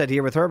have an upset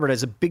here with Herbert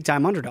as a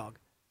big-time underdog?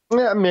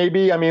 Yeah,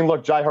 maybe. I mean,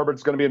 look, Jai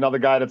Herbert's going to be another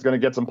guy that's going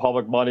to get some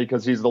public money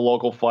because he's the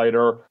local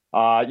fighter.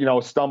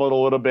 Stumbled a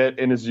little bit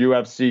in his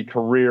UFC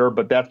career,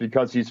 but that's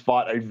because he's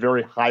fought a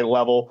very high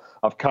level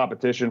of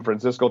competition.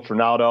 Francisco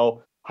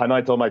Trinaldo,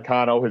 Renato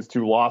Moicano, his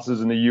 2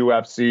 losses in the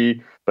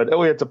UFC. But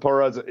Ilia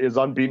Topuria is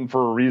unbeaten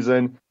for a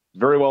reason.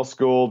 Very well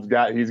schooled.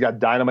 He's got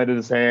dynamite in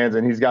his hands,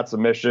 and he's got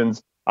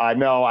submissions. I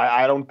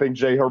don't think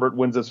Jai Herbert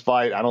wins this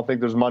fight. I don't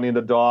think there's money in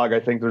the dog. I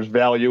think there's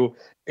value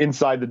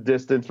inside the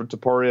distance for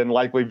Topuria and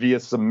likely via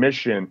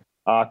submission.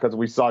 because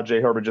we saw Jay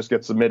Herbert just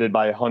get submitted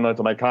by Hunter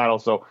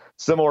McConnell. So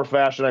similar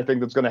fashion, I think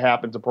that's going to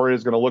happen. Topuria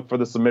is going to look for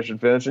the submission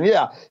finish. And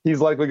yeah, he's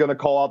likely going to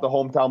call out the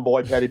hometown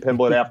boy, Paddy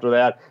Pimblett, after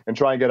that and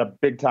try and get a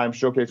big-time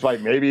showcase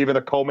fight, maybe even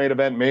a co-main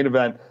event, main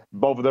event,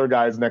 both of their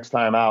guys next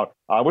time out,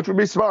 which would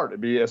be smart. It'd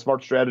be a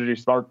smart strategy,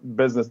 smart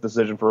business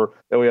decision for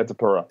Ilia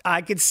Topuria.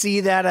 I could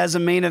see that as a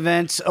main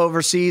event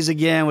overseas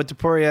again with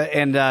Topuria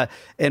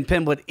and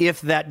Pimblett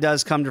if that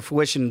does come to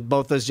fruition.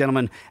 Both those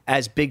gentlemen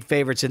as big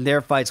favorites in their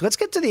fights. Let's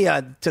get to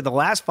the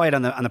last fight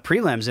on the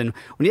prelims. And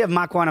when you have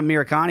Makwan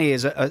Amirkhani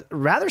as a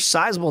rather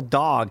sizable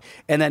dog,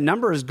 and that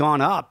number has gone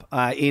up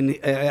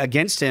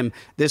against him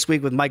this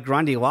week with Mike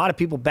Grundy. A lot of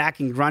people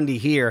backing Grundy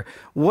here.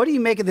 What do you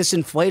make of this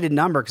inflated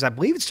number? Because I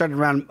believe it started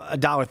around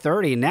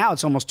 $1.30, and now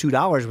it's almost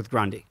 $2 with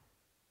Grundy.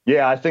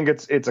 Yeah, I think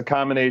it's a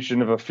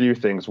combination of a few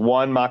things.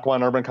 One,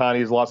 Makwan Amirkhani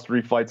has lost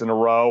 3 fights in a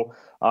row.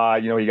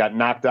 He got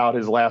knocked out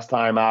his last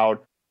time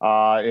out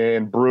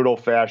in brutal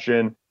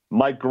fashion.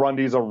 Mike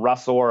Grundy's a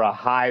wrestler, a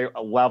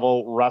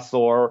high-level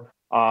wrestler.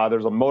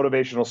 There's a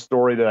motivational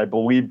story that I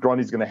believe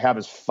Grundy's going to have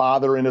his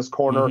father in his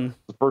corner. Mm-hmm.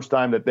 It's the first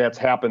time that's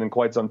happened in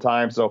quite some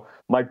time. So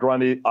Mike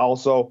Grundy,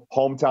 also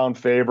hometown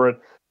favorite.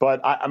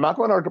 But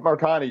Makwan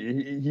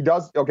Amirkhani, he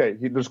does,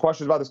 there's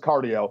questions about his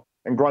cardio,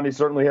 and Grundy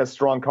certainly has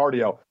strong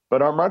cardio.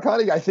 But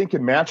Amirkhani, I think,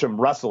 can match him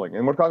wrestling.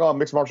 And we're talking about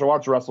mixed martial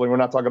arts wrestling. We're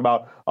not talking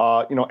about,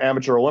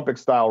 amateur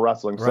Olympic-style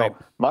wrestling. Right.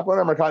 So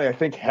Makwan Amirkhani, I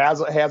think,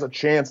 has a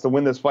chance to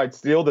win this fight,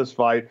 steal this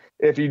fight,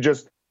 if he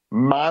just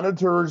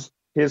monitors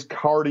his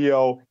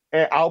cardio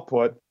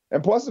output.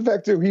 And plus the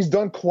fact, too, he's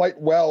done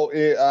quite well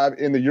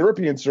in the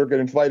European circuit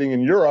and fighting in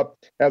Europe,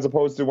 as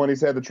opposed to when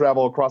he's had to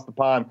travel across the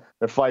pond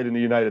and fight in the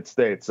United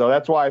States. So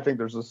that's why I think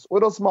there's a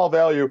little small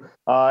value,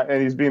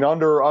 and he's being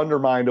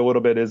undermined a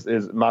little bit is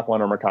Makwan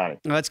Amirkhani.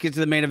 Let's get to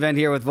the main event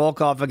here with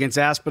Volkov against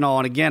Aspinall.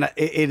 And again,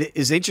 it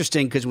is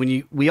interesting because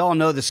we all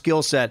know the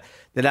skill set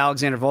that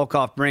Alexander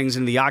Volkov brings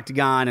into the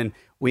octagon, and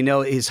we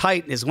know his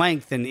height and his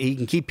length, and he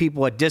can keep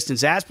people at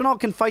distance. Aspinall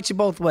can fight you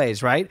both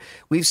ways, right?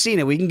 We've seen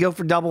it. We can go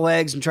for double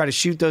legs and try to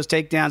shoot those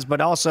takedowns,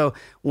 but also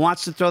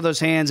wants to throw those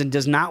hands and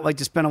does not like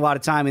to spend a lot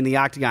of time in the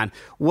octagon.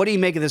 What do you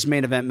make of this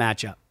main event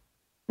matchup?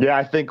 Yeah,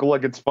 I think,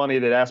 it's funny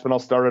that Aspinall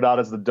started out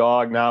as the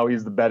dog. Now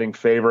he's the betting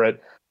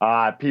favorite.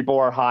 People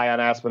are high on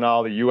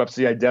Aspinall. The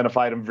UFC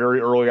identified him very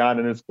early on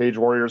in his Cage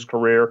Warriors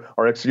career,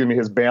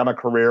 his BAMMA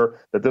career,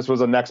 that this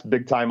was a next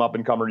big-time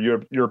up-and-comer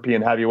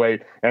European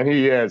heavyweight, and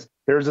he is.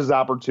 Here's his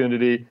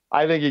opportunity.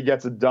 I think he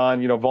gets it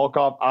done.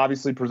 Volkov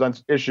obviously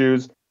presents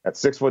issues at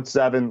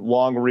 6'7",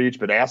 long reach,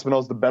 but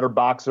Aspinall's the better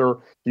boxer.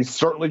 He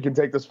certainly can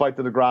take this fight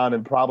to the ground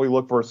and probably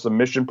look for a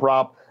submission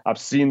prop. I've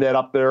seen that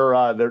up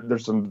there.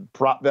 There's some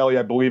prop value,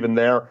 I believe, in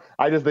there.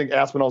 I just think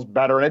Aspinall's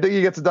better, and I think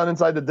he gets it done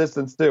inside the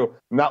distance, too.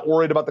 I'm not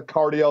worried about the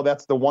cardio.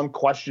 That's the one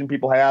question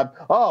people have.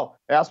 Oh,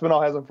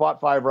 Aspinall hasn't fought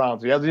 5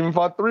 rounds. He hasn't even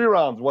fought 3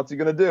 rounds. What's he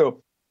going to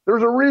do?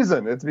 There's a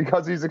reason. It's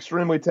because he's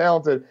extremely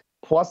talented.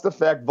 Plus the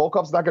fact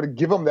Volkov's not going to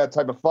give him that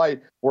type of fight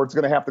where it's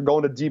going to have to go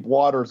into deep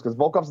waters, because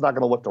Volkov's not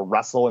going to look to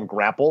wrestle and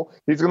grapple.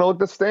 He's going to look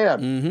to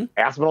stand. Mm-hmm.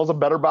 Aspinall's a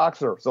better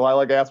boxer, so I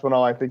like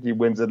Aspinall. I think he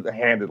wins it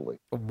handedly.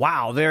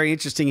 Wow, very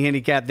interesting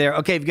handicap there.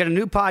 Okay, we've got a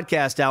new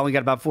podcast out. We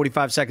got about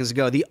 45 seconds to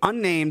go. The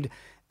Unnamed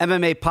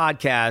MMA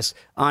Podcast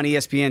on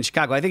ESPN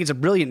Chicago. I think it's a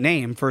brilliant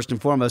name, first and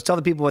foremost. Tell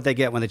the people what they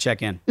get when they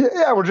check in.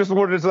 Yeah, we're just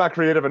not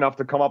creative enough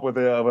to come up with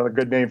a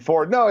good name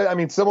for it. No, I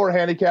mean, similar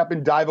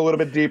handicapping, dive a little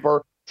bit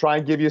deeper. Try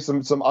and give you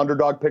some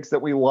underdog picks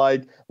that we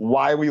like,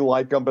 why we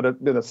like them, but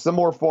in a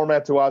similar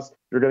format to us.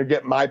 You're going to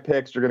get my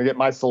picks, you're going to get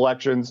my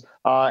selections,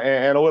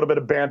 and a little bit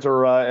of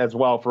banter as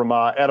well from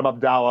Adam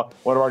Abdallah,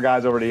 one of our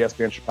guys over at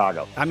ESPN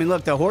Chicago. I mean,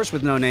 look, The Horse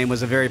with No Name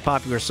was a very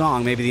popular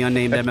song. Maybe the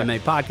Unnamed MMA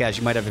Podcast,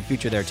 you might have a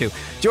feature there too.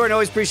 Jordan,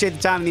 always appreciate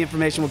the time and the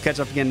information. We'll catch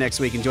up again next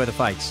week. Enjoy the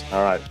fights.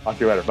 All right. Talk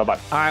to you later. Bye-bye.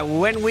 All right.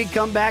 When we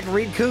come back,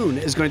 Reed Kuhn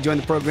is going to join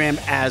the program.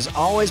 As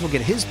always, we'll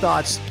get his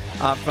thoughts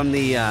from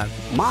the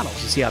models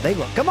and see how they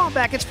look. Come on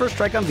back. It's First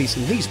Strike on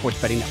VSiN, the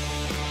Sports Betting Network.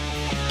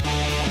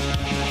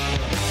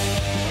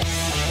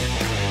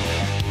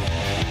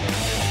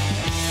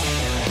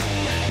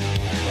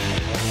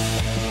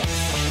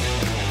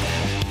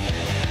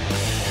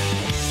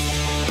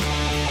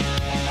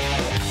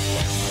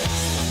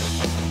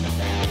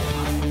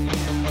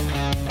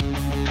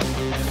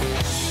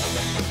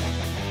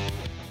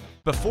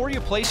 Before you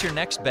place your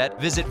next bet,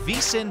 visit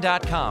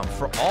vsin.com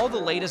for all the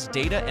latest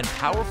data and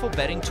powerful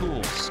betting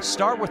tools.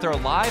 Start with our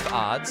live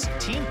odds,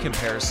 team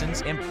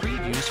comparisons, and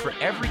previews for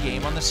every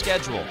game on the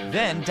schedule.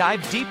 Then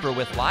dive deeper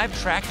with live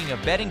tracking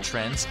of betting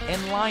trends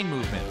and line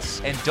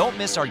movements. And don't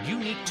miss our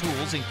unique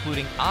tools,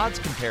 including odds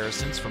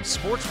comparisons from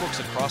sportsbooks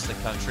across the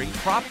country,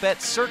 prop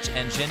bet search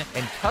engine,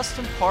 and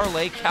custom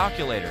parlay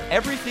calculator.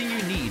 Everything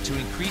you need to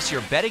increase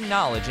your betting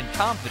knowledge and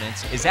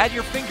confidence is at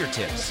your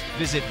fingertips.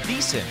 Visit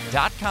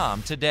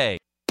vsin.com today.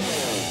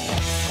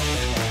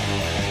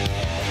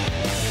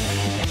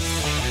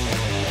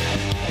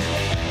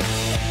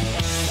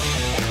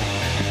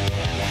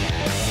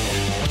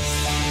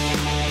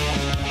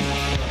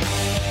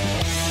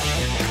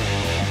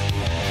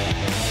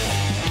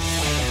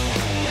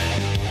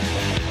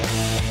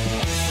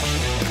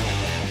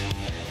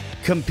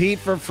 Compete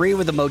for free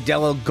with the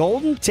Modelo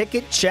Golden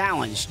Ticket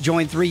Challenge.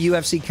 Join 3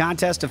 UFC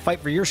contests to fight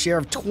for your share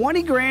of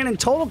 $20,000 in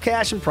total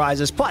cash and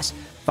prizes. Plus,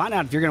 find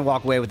out if you're going to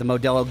walk away with the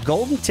Modelo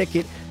Golden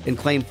Ticket and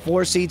claim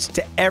 4 seats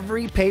to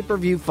every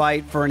pay-per-view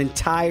fight for an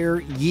entire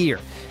year.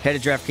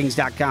 Head to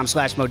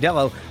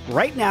DraftKings.com/Modelo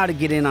right now to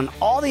get in on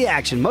all the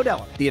action.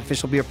 Modelo, the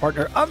official beer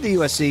partner of the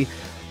UFC.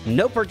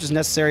 No purchase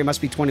necessary.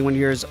 Must be 21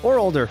 years or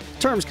older.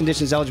 Terms,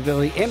 conditions,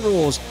 eligibility, and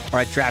rules are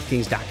at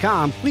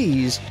DraftKings.com.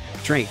 Please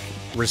drink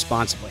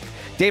responsibly.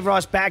 Dave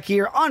Ross back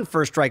here on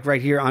First Strike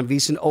right here on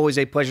VSiN. Always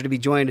a pleasure to be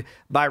joined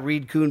by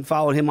Reed Kuhn.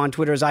 Follow him on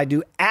Twitter as I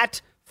do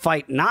at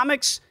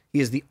Fightnomics. He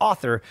is the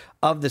author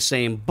of the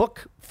same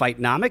book,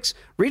 Fightnomics.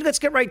 Reed, let's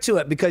get right to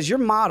it because your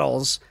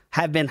models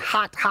have been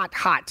hot,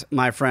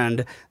 my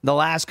friend, the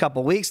last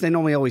couple weeks. They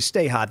normally always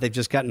stay hot. They've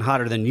just gotten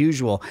hotter than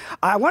usual.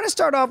 I want to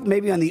start off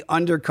maybe on the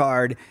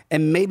undercard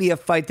and maybe a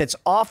fight that's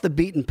off the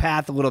beaten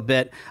path a little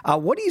bit.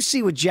 What do you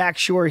see with Jack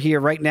Shore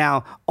here right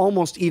now,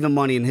 almost even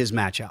money in his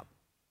matchup?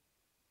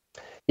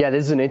 Yeah,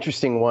 this is an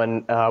interesting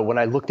one. When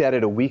I looked at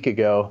it a week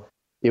ago,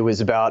 it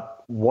was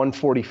about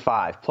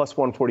 145, plus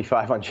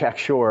 145 on Jack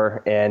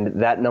Shore, and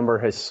that number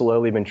has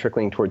slowly been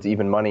trickling towards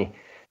even money.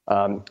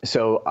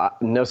 So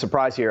no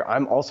surprise here.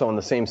 I'm also on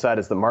the same side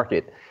as the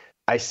market.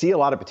 I see a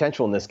lot of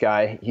potential in this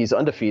guy. He's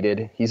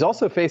undefeated. He's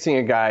also facing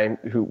a guy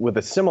who with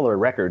a similar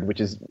record,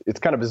 it's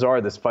kind of bizarre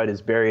this fight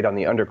is buried on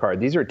the undercard.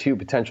 These are 2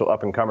 potential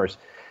up-and-comers.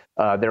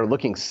 They're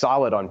looking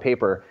solid on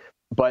paper,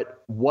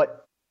 but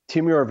what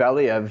Timur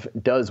Valiev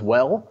does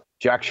well,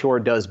 Jack Shore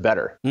does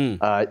better.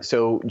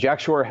 So Jack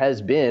Shore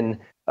has been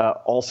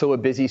also a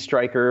busy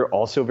striker,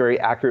 also very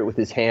accurate with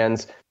his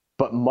hands,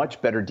 but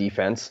much better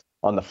defense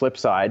on the flip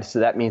side. So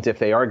that means if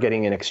they are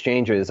getting in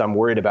exchanges, I'm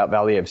worried about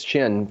Valiev's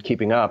chin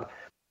keeping up.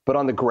 But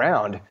on the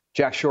ground,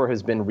 Jack Shore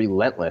has been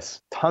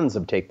relentless. Tons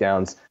of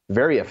takedowns,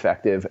 very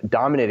effective,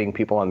 dominating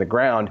people on the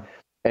ground.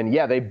 And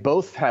yeah, they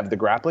both have the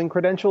grappling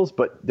credentials,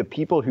 but the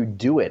people who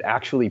do it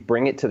actually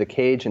bring it to the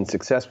cage and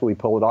successfully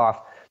pull it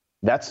off.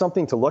 That's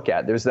something to look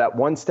at. There's that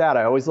one stat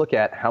I always look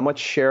at, how much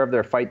share of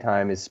their fight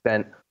time is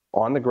spent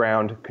on the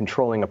ground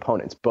controlling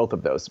opponents, both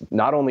of those.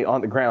 Not only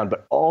on the ground,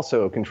 but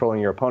also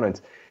controlling your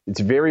opponents. It's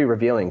very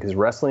revealing because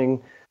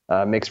wrestling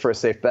makes for a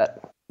safe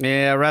bet.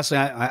 Yeah, wrestling,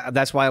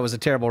 that's why I was a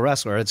terrible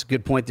wrestler. It's a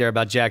good point there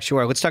about Jack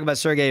Shore. Let's talk about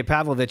Sergey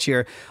Pavlovich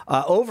here.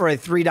 Over a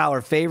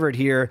 $3 favorite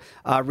here,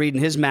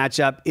 reading his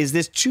matchup. Is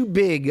this too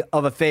big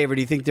of a favor?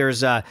 Do you think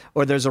there's a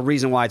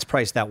reason why it's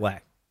priced that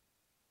way?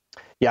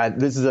 Yeah,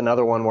 this is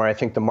another one where I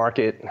think the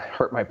market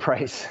hurt my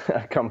price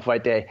come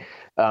fight day.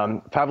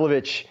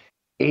 Pavlovich,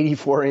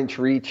 84-inch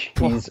reach.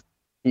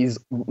 He's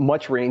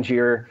much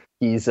rangier.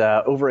 He's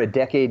over a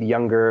decade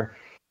younger.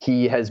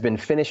 He has been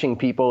finishing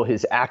people.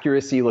 His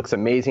accuracy looks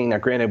amazing. Now,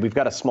 granted, we've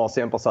got a small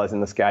sample size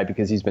in this guy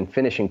because he's been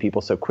finishing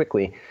people so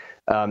quickly.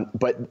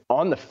 But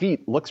on the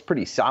feet, looks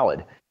pretty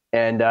solid.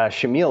 And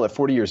Shamil, at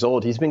 40 years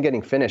old, he's been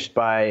getting finished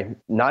by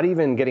not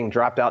even getting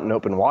dropped out in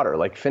open water,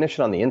 like finish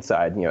it on the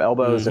inside,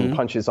 elbows and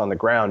punches on the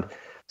ground.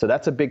 So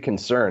that's a big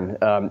concern.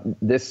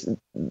 This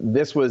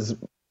was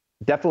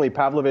definitely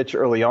Pavlovich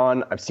early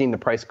on. I've seen the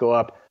price go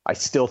up. I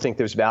still think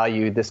there's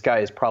value. This guy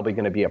is probably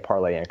going to be a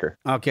parlay anchor.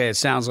 Okay, it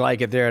sounds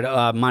like it there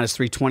at minus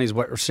 320 is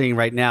what we're seeing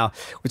right now.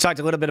 We talked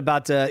a little bit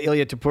about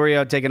Ilya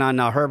Topuria taking on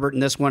Herbert in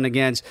this one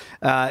against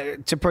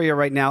Topuria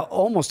right now,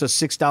 almost a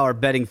 $6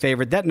 betting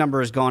favorite. That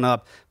number has gone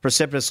up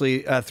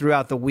precipitously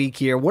throughout the week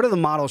here. What are the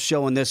models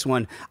showing this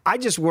one? I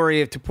just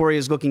worry if Topuria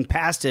is looking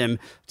past him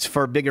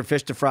for bigger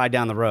fish to fry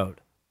down the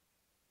road.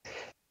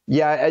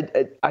 Yeah,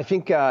 I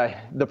think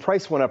the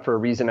price went up for a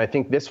reason. I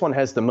think this one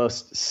has the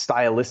most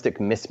stylistic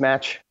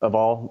mismatch of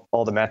all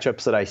the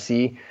matchups that I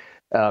see.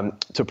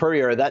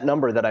 Topuria, that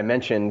number that I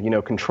mentioned,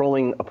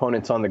 controlling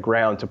opponents on the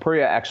ground,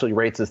 Topuria actually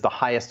rates as the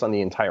highest on the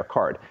entire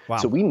card. Wow.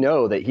 So we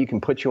know that he can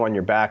put you on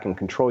your back and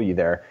control you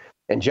there.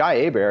 And Jai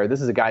Herbert,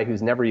 this is a guy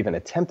who's never even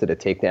attempted a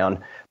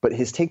takedown, but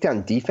his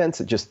takedown defense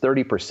at just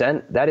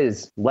 30%, that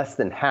is less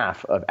than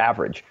half of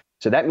average.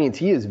 So that means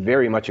he is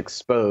very much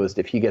exposed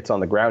if he gets on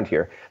the ground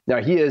here.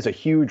 Now, he is a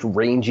huge,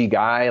 rangy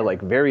guy,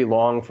 like very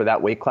long for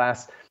that weight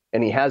class,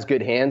 and he has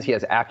good hands. He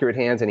has accurate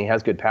hands, and he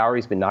has good power.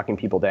 He's been knocking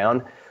people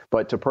down.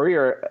 But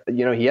Topuria,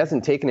 he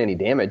hasn't taken any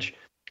damage.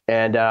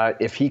 And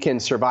if he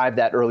can survive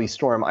that early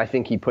storm, I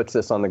think he puts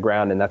this on the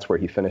ground, and that's where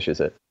he finishes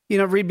it.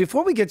 Reed,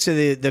 before we get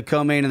to the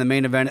co-main and the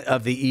main event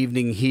of the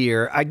evening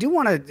here, I do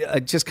want to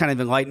just kind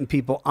of enlighten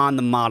people on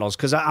the models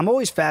because I'm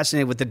always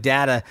fascinated with the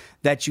data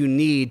that you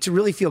need to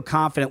really feel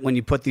confident when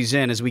you put these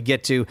in as we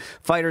get to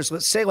fighters,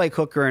 let's say like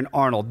Hooker and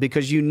Arnold,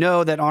 because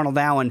that Arnold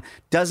Allen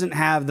doesn't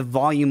have the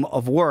volume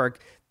of work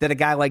that a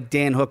guy like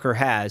Dan Hooker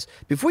has.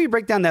 Before you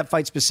break down that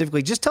fight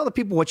specifically, just tell the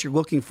people what you're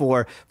looking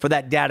for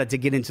that data to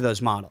get into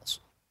those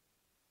models.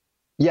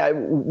 Yeah,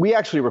 we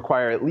actually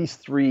require at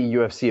least 3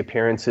 UFC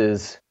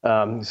appearances.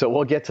 So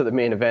we'll get to the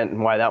main event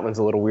and why that one's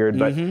a little weird,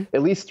 but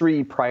at least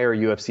 3 prior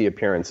UFC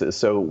appearances.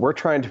 So we're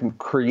trying to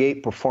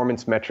create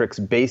performance metrics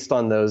based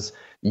on those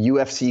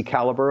UFC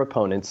caliber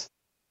opponents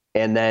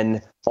and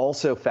then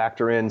also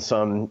factor in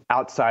some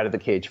outside of the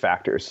cage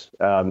factors,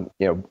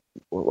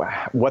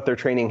 what their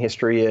training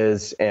history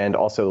is, and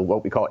also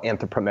what we call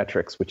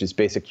anthropometrics, which is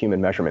basic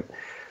human measurement.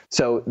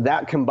 So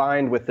that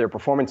combined with their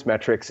performance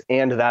metrics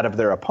and that of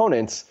their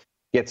opponents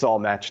gets all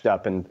matched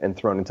up and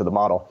thrown into the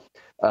model.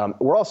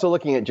 We're also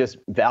looking at just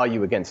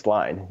value against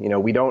line.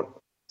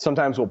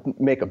 Sometimes we'll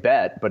make a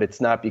bet, but it's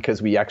not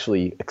because we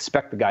actually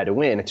expect the guy to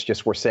win. It's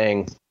just we're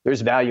saying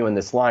there's value in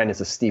this line as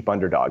a steep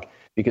underdog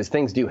because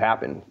things do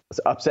happen.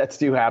 Upsets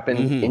do happen.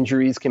 Mm-hmm.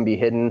 Injuries can be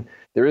hidden.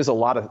 There is a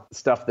lot of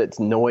stuff that's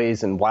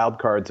noise and wild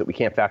cards that we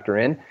can't factor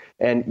in.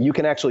 And you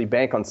can actually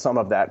bank on some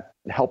of that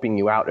helping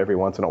you out every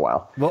once in a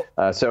while. Well,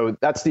 so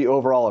that's the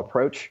overall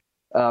approach.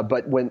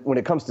 But when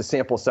it comes to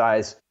sample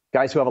size,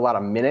 guys who have a lot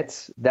of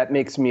minutes, that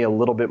makes me a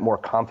little bit more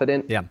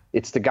confident. Yeah.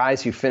 It's the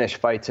guys who finish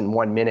fights in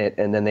 1 minute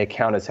and then they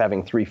count as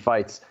having 3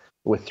 fights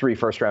with 3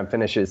 first-round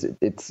finishes.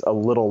 It's a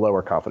little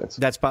lower confidence.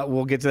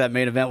 We'll get to that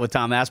main event with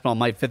Tom Aspinall.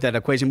 Might fit that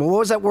equation. But what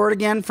was that word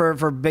again for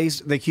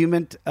the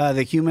human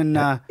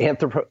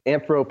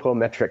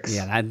anthropometrics?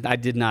 Yeah, I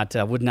did not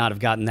would not have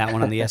gotten that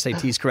one on the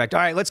SATs correct. All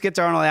right, let's get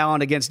to Arnold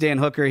Allen against Dan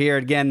Hooker here.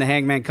 Again, the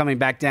Hangman coming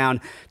back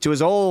down to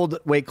his old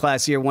weight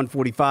class here,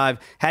 145.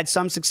 Had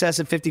some success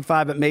at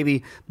 55, but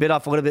maybe bit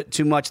off a little bit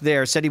too much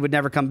there. Said he would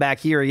never come back.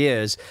 Here he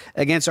is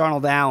against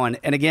Arnold Allen.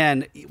 And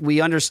again,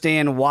 we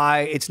understand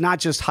why it's not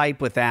just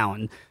hype with Allen.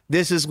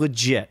 This is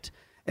legit.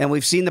 And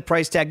we've seen the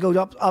price tag go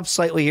up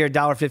slightly here.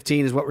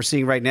 $1.15 is what we're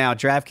seeing right now at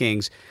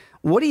DraftKings.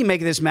 What do you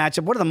make of this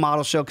matchup? What do the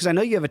models show? Because I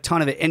know you have a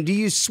ton of it. And do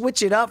you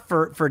switch it up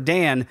for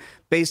Dan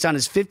based on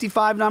his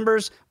 55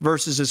 numbers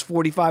versus his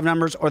 45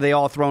 numbers, or are they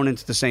all thrown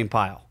into the same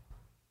pile?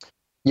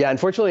 Yeah,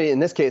 unfortunately, in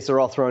this case, they're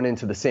all thrown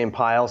into the same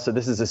pile. So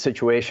this is a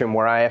situation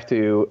where I have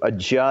to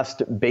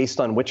adjust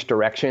based on which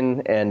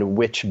direction and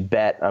which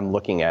bet I'm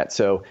looking at.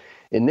 So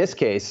in this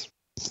case,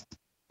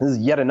 this is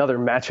yet another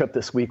matchup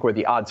this week where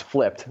the odds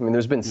flipped. I mean,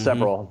 there's been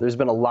several. Mm-hmm. There's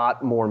been a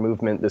lot more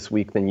movement this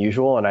week than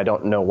usual, and I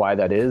don't know why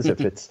that is,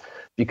 if it's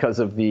because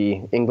of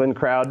the England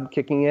crowd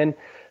kicking in.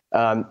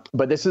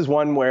 But this is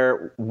one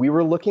where we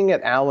were looking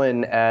at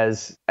Allen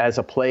as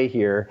a play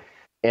here,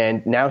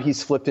 and now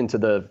he's flipped into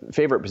the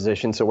favorite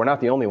position, so we're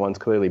not the only ones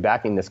clearly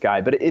backing this guy.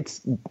 But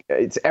it's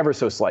ever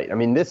so slight. I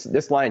mean,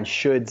 this line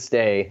should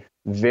stay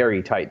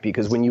very tight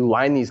because when you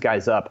line these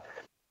guys up,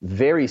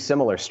 very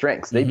similar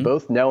strengths. They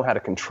both know how to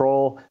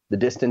control the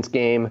distance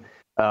game.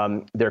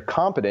 They're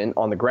competent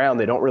on the ground.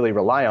 They don't really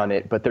rely on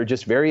it, but they're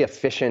just very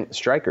efficient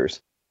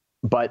strikers.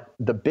 But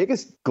the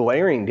biggest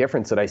glaring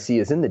difference that I see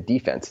is in the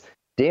defense.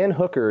 Dan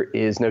Hooker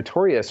is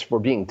notorious for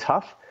being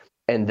tough,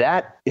 and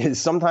that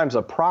is sometimes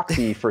a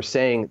proxy for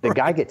saying the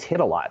guy gets hit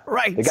a lot.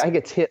 Right. The guy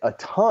gets hit a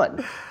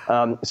ton.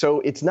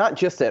 So it's not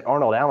just that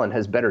Arnold Allen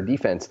has better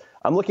defense.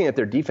 I'm looking at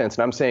their defense,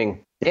 and I'm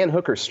saying Dan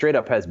Hooker straight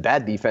up has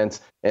bad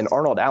defense, and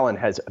Arnold Allen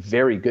has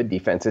very good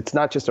defense. It's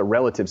not just a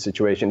relative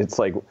situation. It's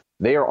like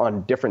they are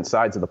on different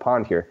sides of the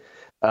pond here.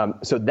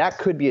 So that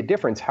could be a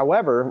difference.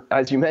 However,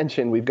 as you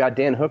mentioned, we've got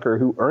Dan Hooker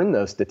who earned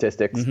those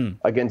statistics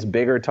against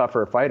bigger,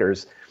 tougher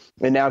fighters.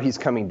 And now he's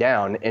coming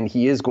down, and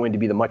he is going to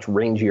be the much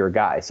rangier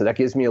guy. So that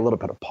gives me a little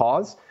bit of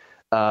pause.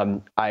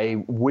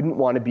 I wouldn't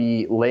want to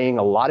be laying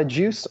a lot of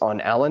juice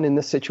on Allen in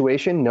this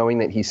situation, knowing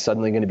that he's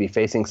suddenly going to be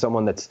facing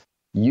someone that's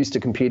used to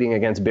competing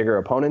against bigger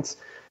opponents.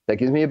 That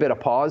gives me a bit of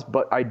pause,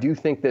 but I do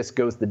think this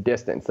goes the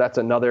distance. That's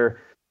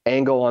another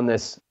angle on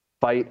this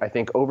fight. I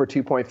think over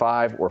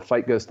 2.5 or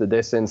fight goes the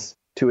distance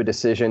to a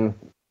decision.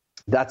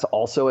 That's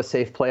also a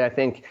safe play, I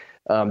think.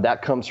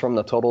 That comes from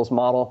the totals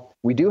model.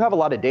 We do have a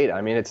lot of data.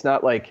 I mean, it's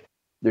not like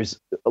there's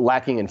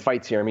lacking in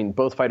fights here. I mean,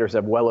 both fighters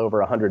have well over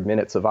 100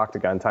 minutes of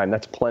octagon time.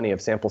 That's plenty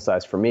of sample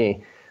size for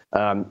me.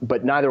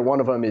 But neither one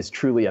of them is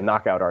truly a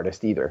knockout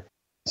artist either.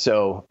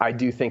 So I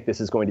do think this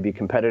is going to be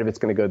competitive. It's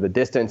going to go the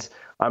distance.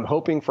 I'm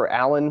hoping for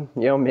Allen,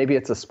 maybe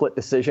it's a split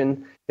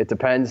decision. It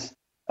depends.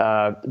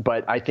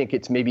 But I think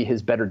it's maybe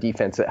his better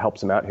defense that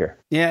helps him out here.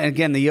 Yeah, and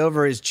again, the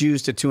over is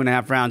juiced at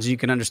 2.5 rounds. You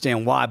can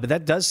understand why. But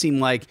that does seem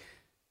like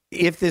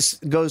if this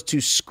goes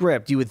to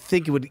script, you would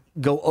think it would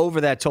go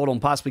over that total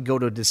and possibly go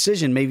to a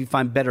decision, maybe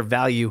find better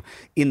value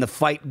in the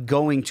fight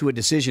going to a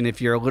decision if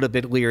you're a little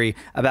bit leery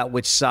about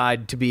which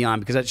side to be on,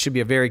 because that should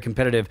be a very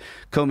competitive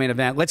co-main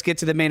event. Let's get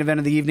to the main event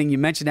of the evening. You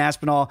mentioned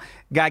Aspinall.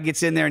 Guy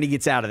gets in there and he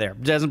gets out of there.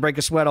 Doesn't break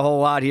a sweat a whole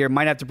lot here.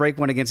 Might have to break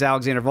one against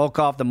Alexander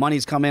Volkov. The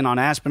money's come in on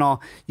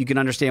Aspinall. You can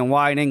understand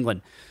why in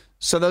England.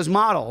 So those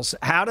models,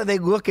 how do they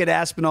look at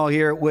Aspinall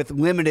here with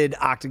limited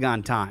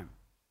octagon time?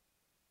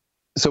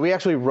 So we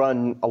actually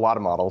run a lot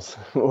of models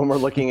when we're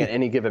looking at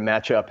any given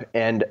matchup,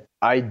 and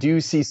I do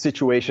see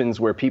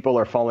situations where people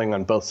are falling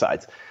on both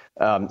sides.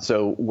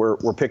 So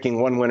we're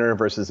picking one winner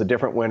versus a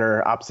different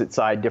winner, opposite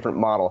side, different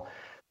model.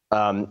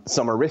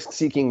 Some are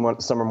risk-seeking,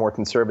 some are more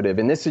conservative.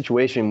 In this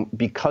situation,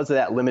 because of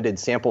that limited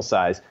sample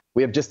size,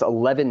 we have just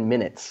 11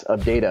 minutes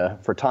of data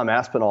for Tom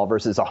Aspinall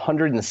versus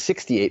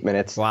 168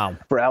 minutes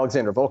for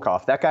Alexander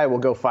Volkov. That guy will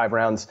go 5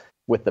 rounds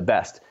with the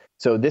best.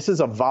 So this is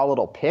a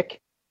volatile pick.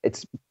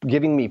 It's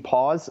giving me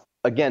pause.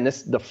 Again,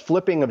 the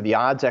flipping of the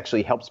odds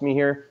actually helps me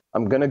here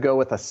I'm going to go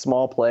with a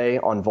small play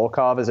on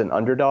Volkov as an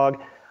underdog.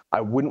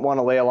 I wouldn't want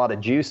to lay a lot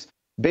of juice.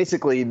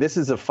 Basically, this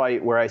is a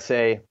fight where I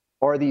say,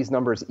 are these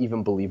numbers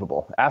even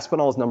believable?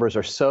 Aspinall's numbers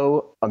are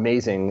so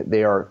amazing,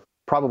 they are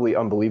probably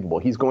unbelievable.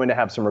 He's going to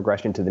have some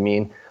regression to the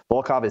mean.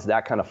 Volkov is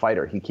that kind of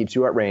fighter. He keeps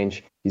you at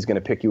range. He's going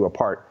to pick you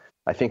apart.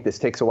 I think this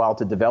takes a while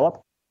to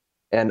develop,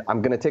 and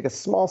I'm going to take a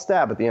small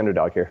stab at the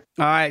underdog here.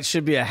 All right,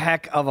 should be a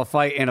heck of a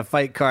fight and a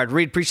fight card.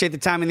 Reed, appreciate the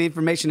time and the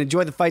information.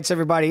 Enjoy the fights,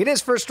 everybody. It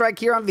is First Strike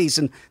here on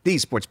VSiN, the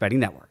Sports Betting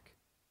Network.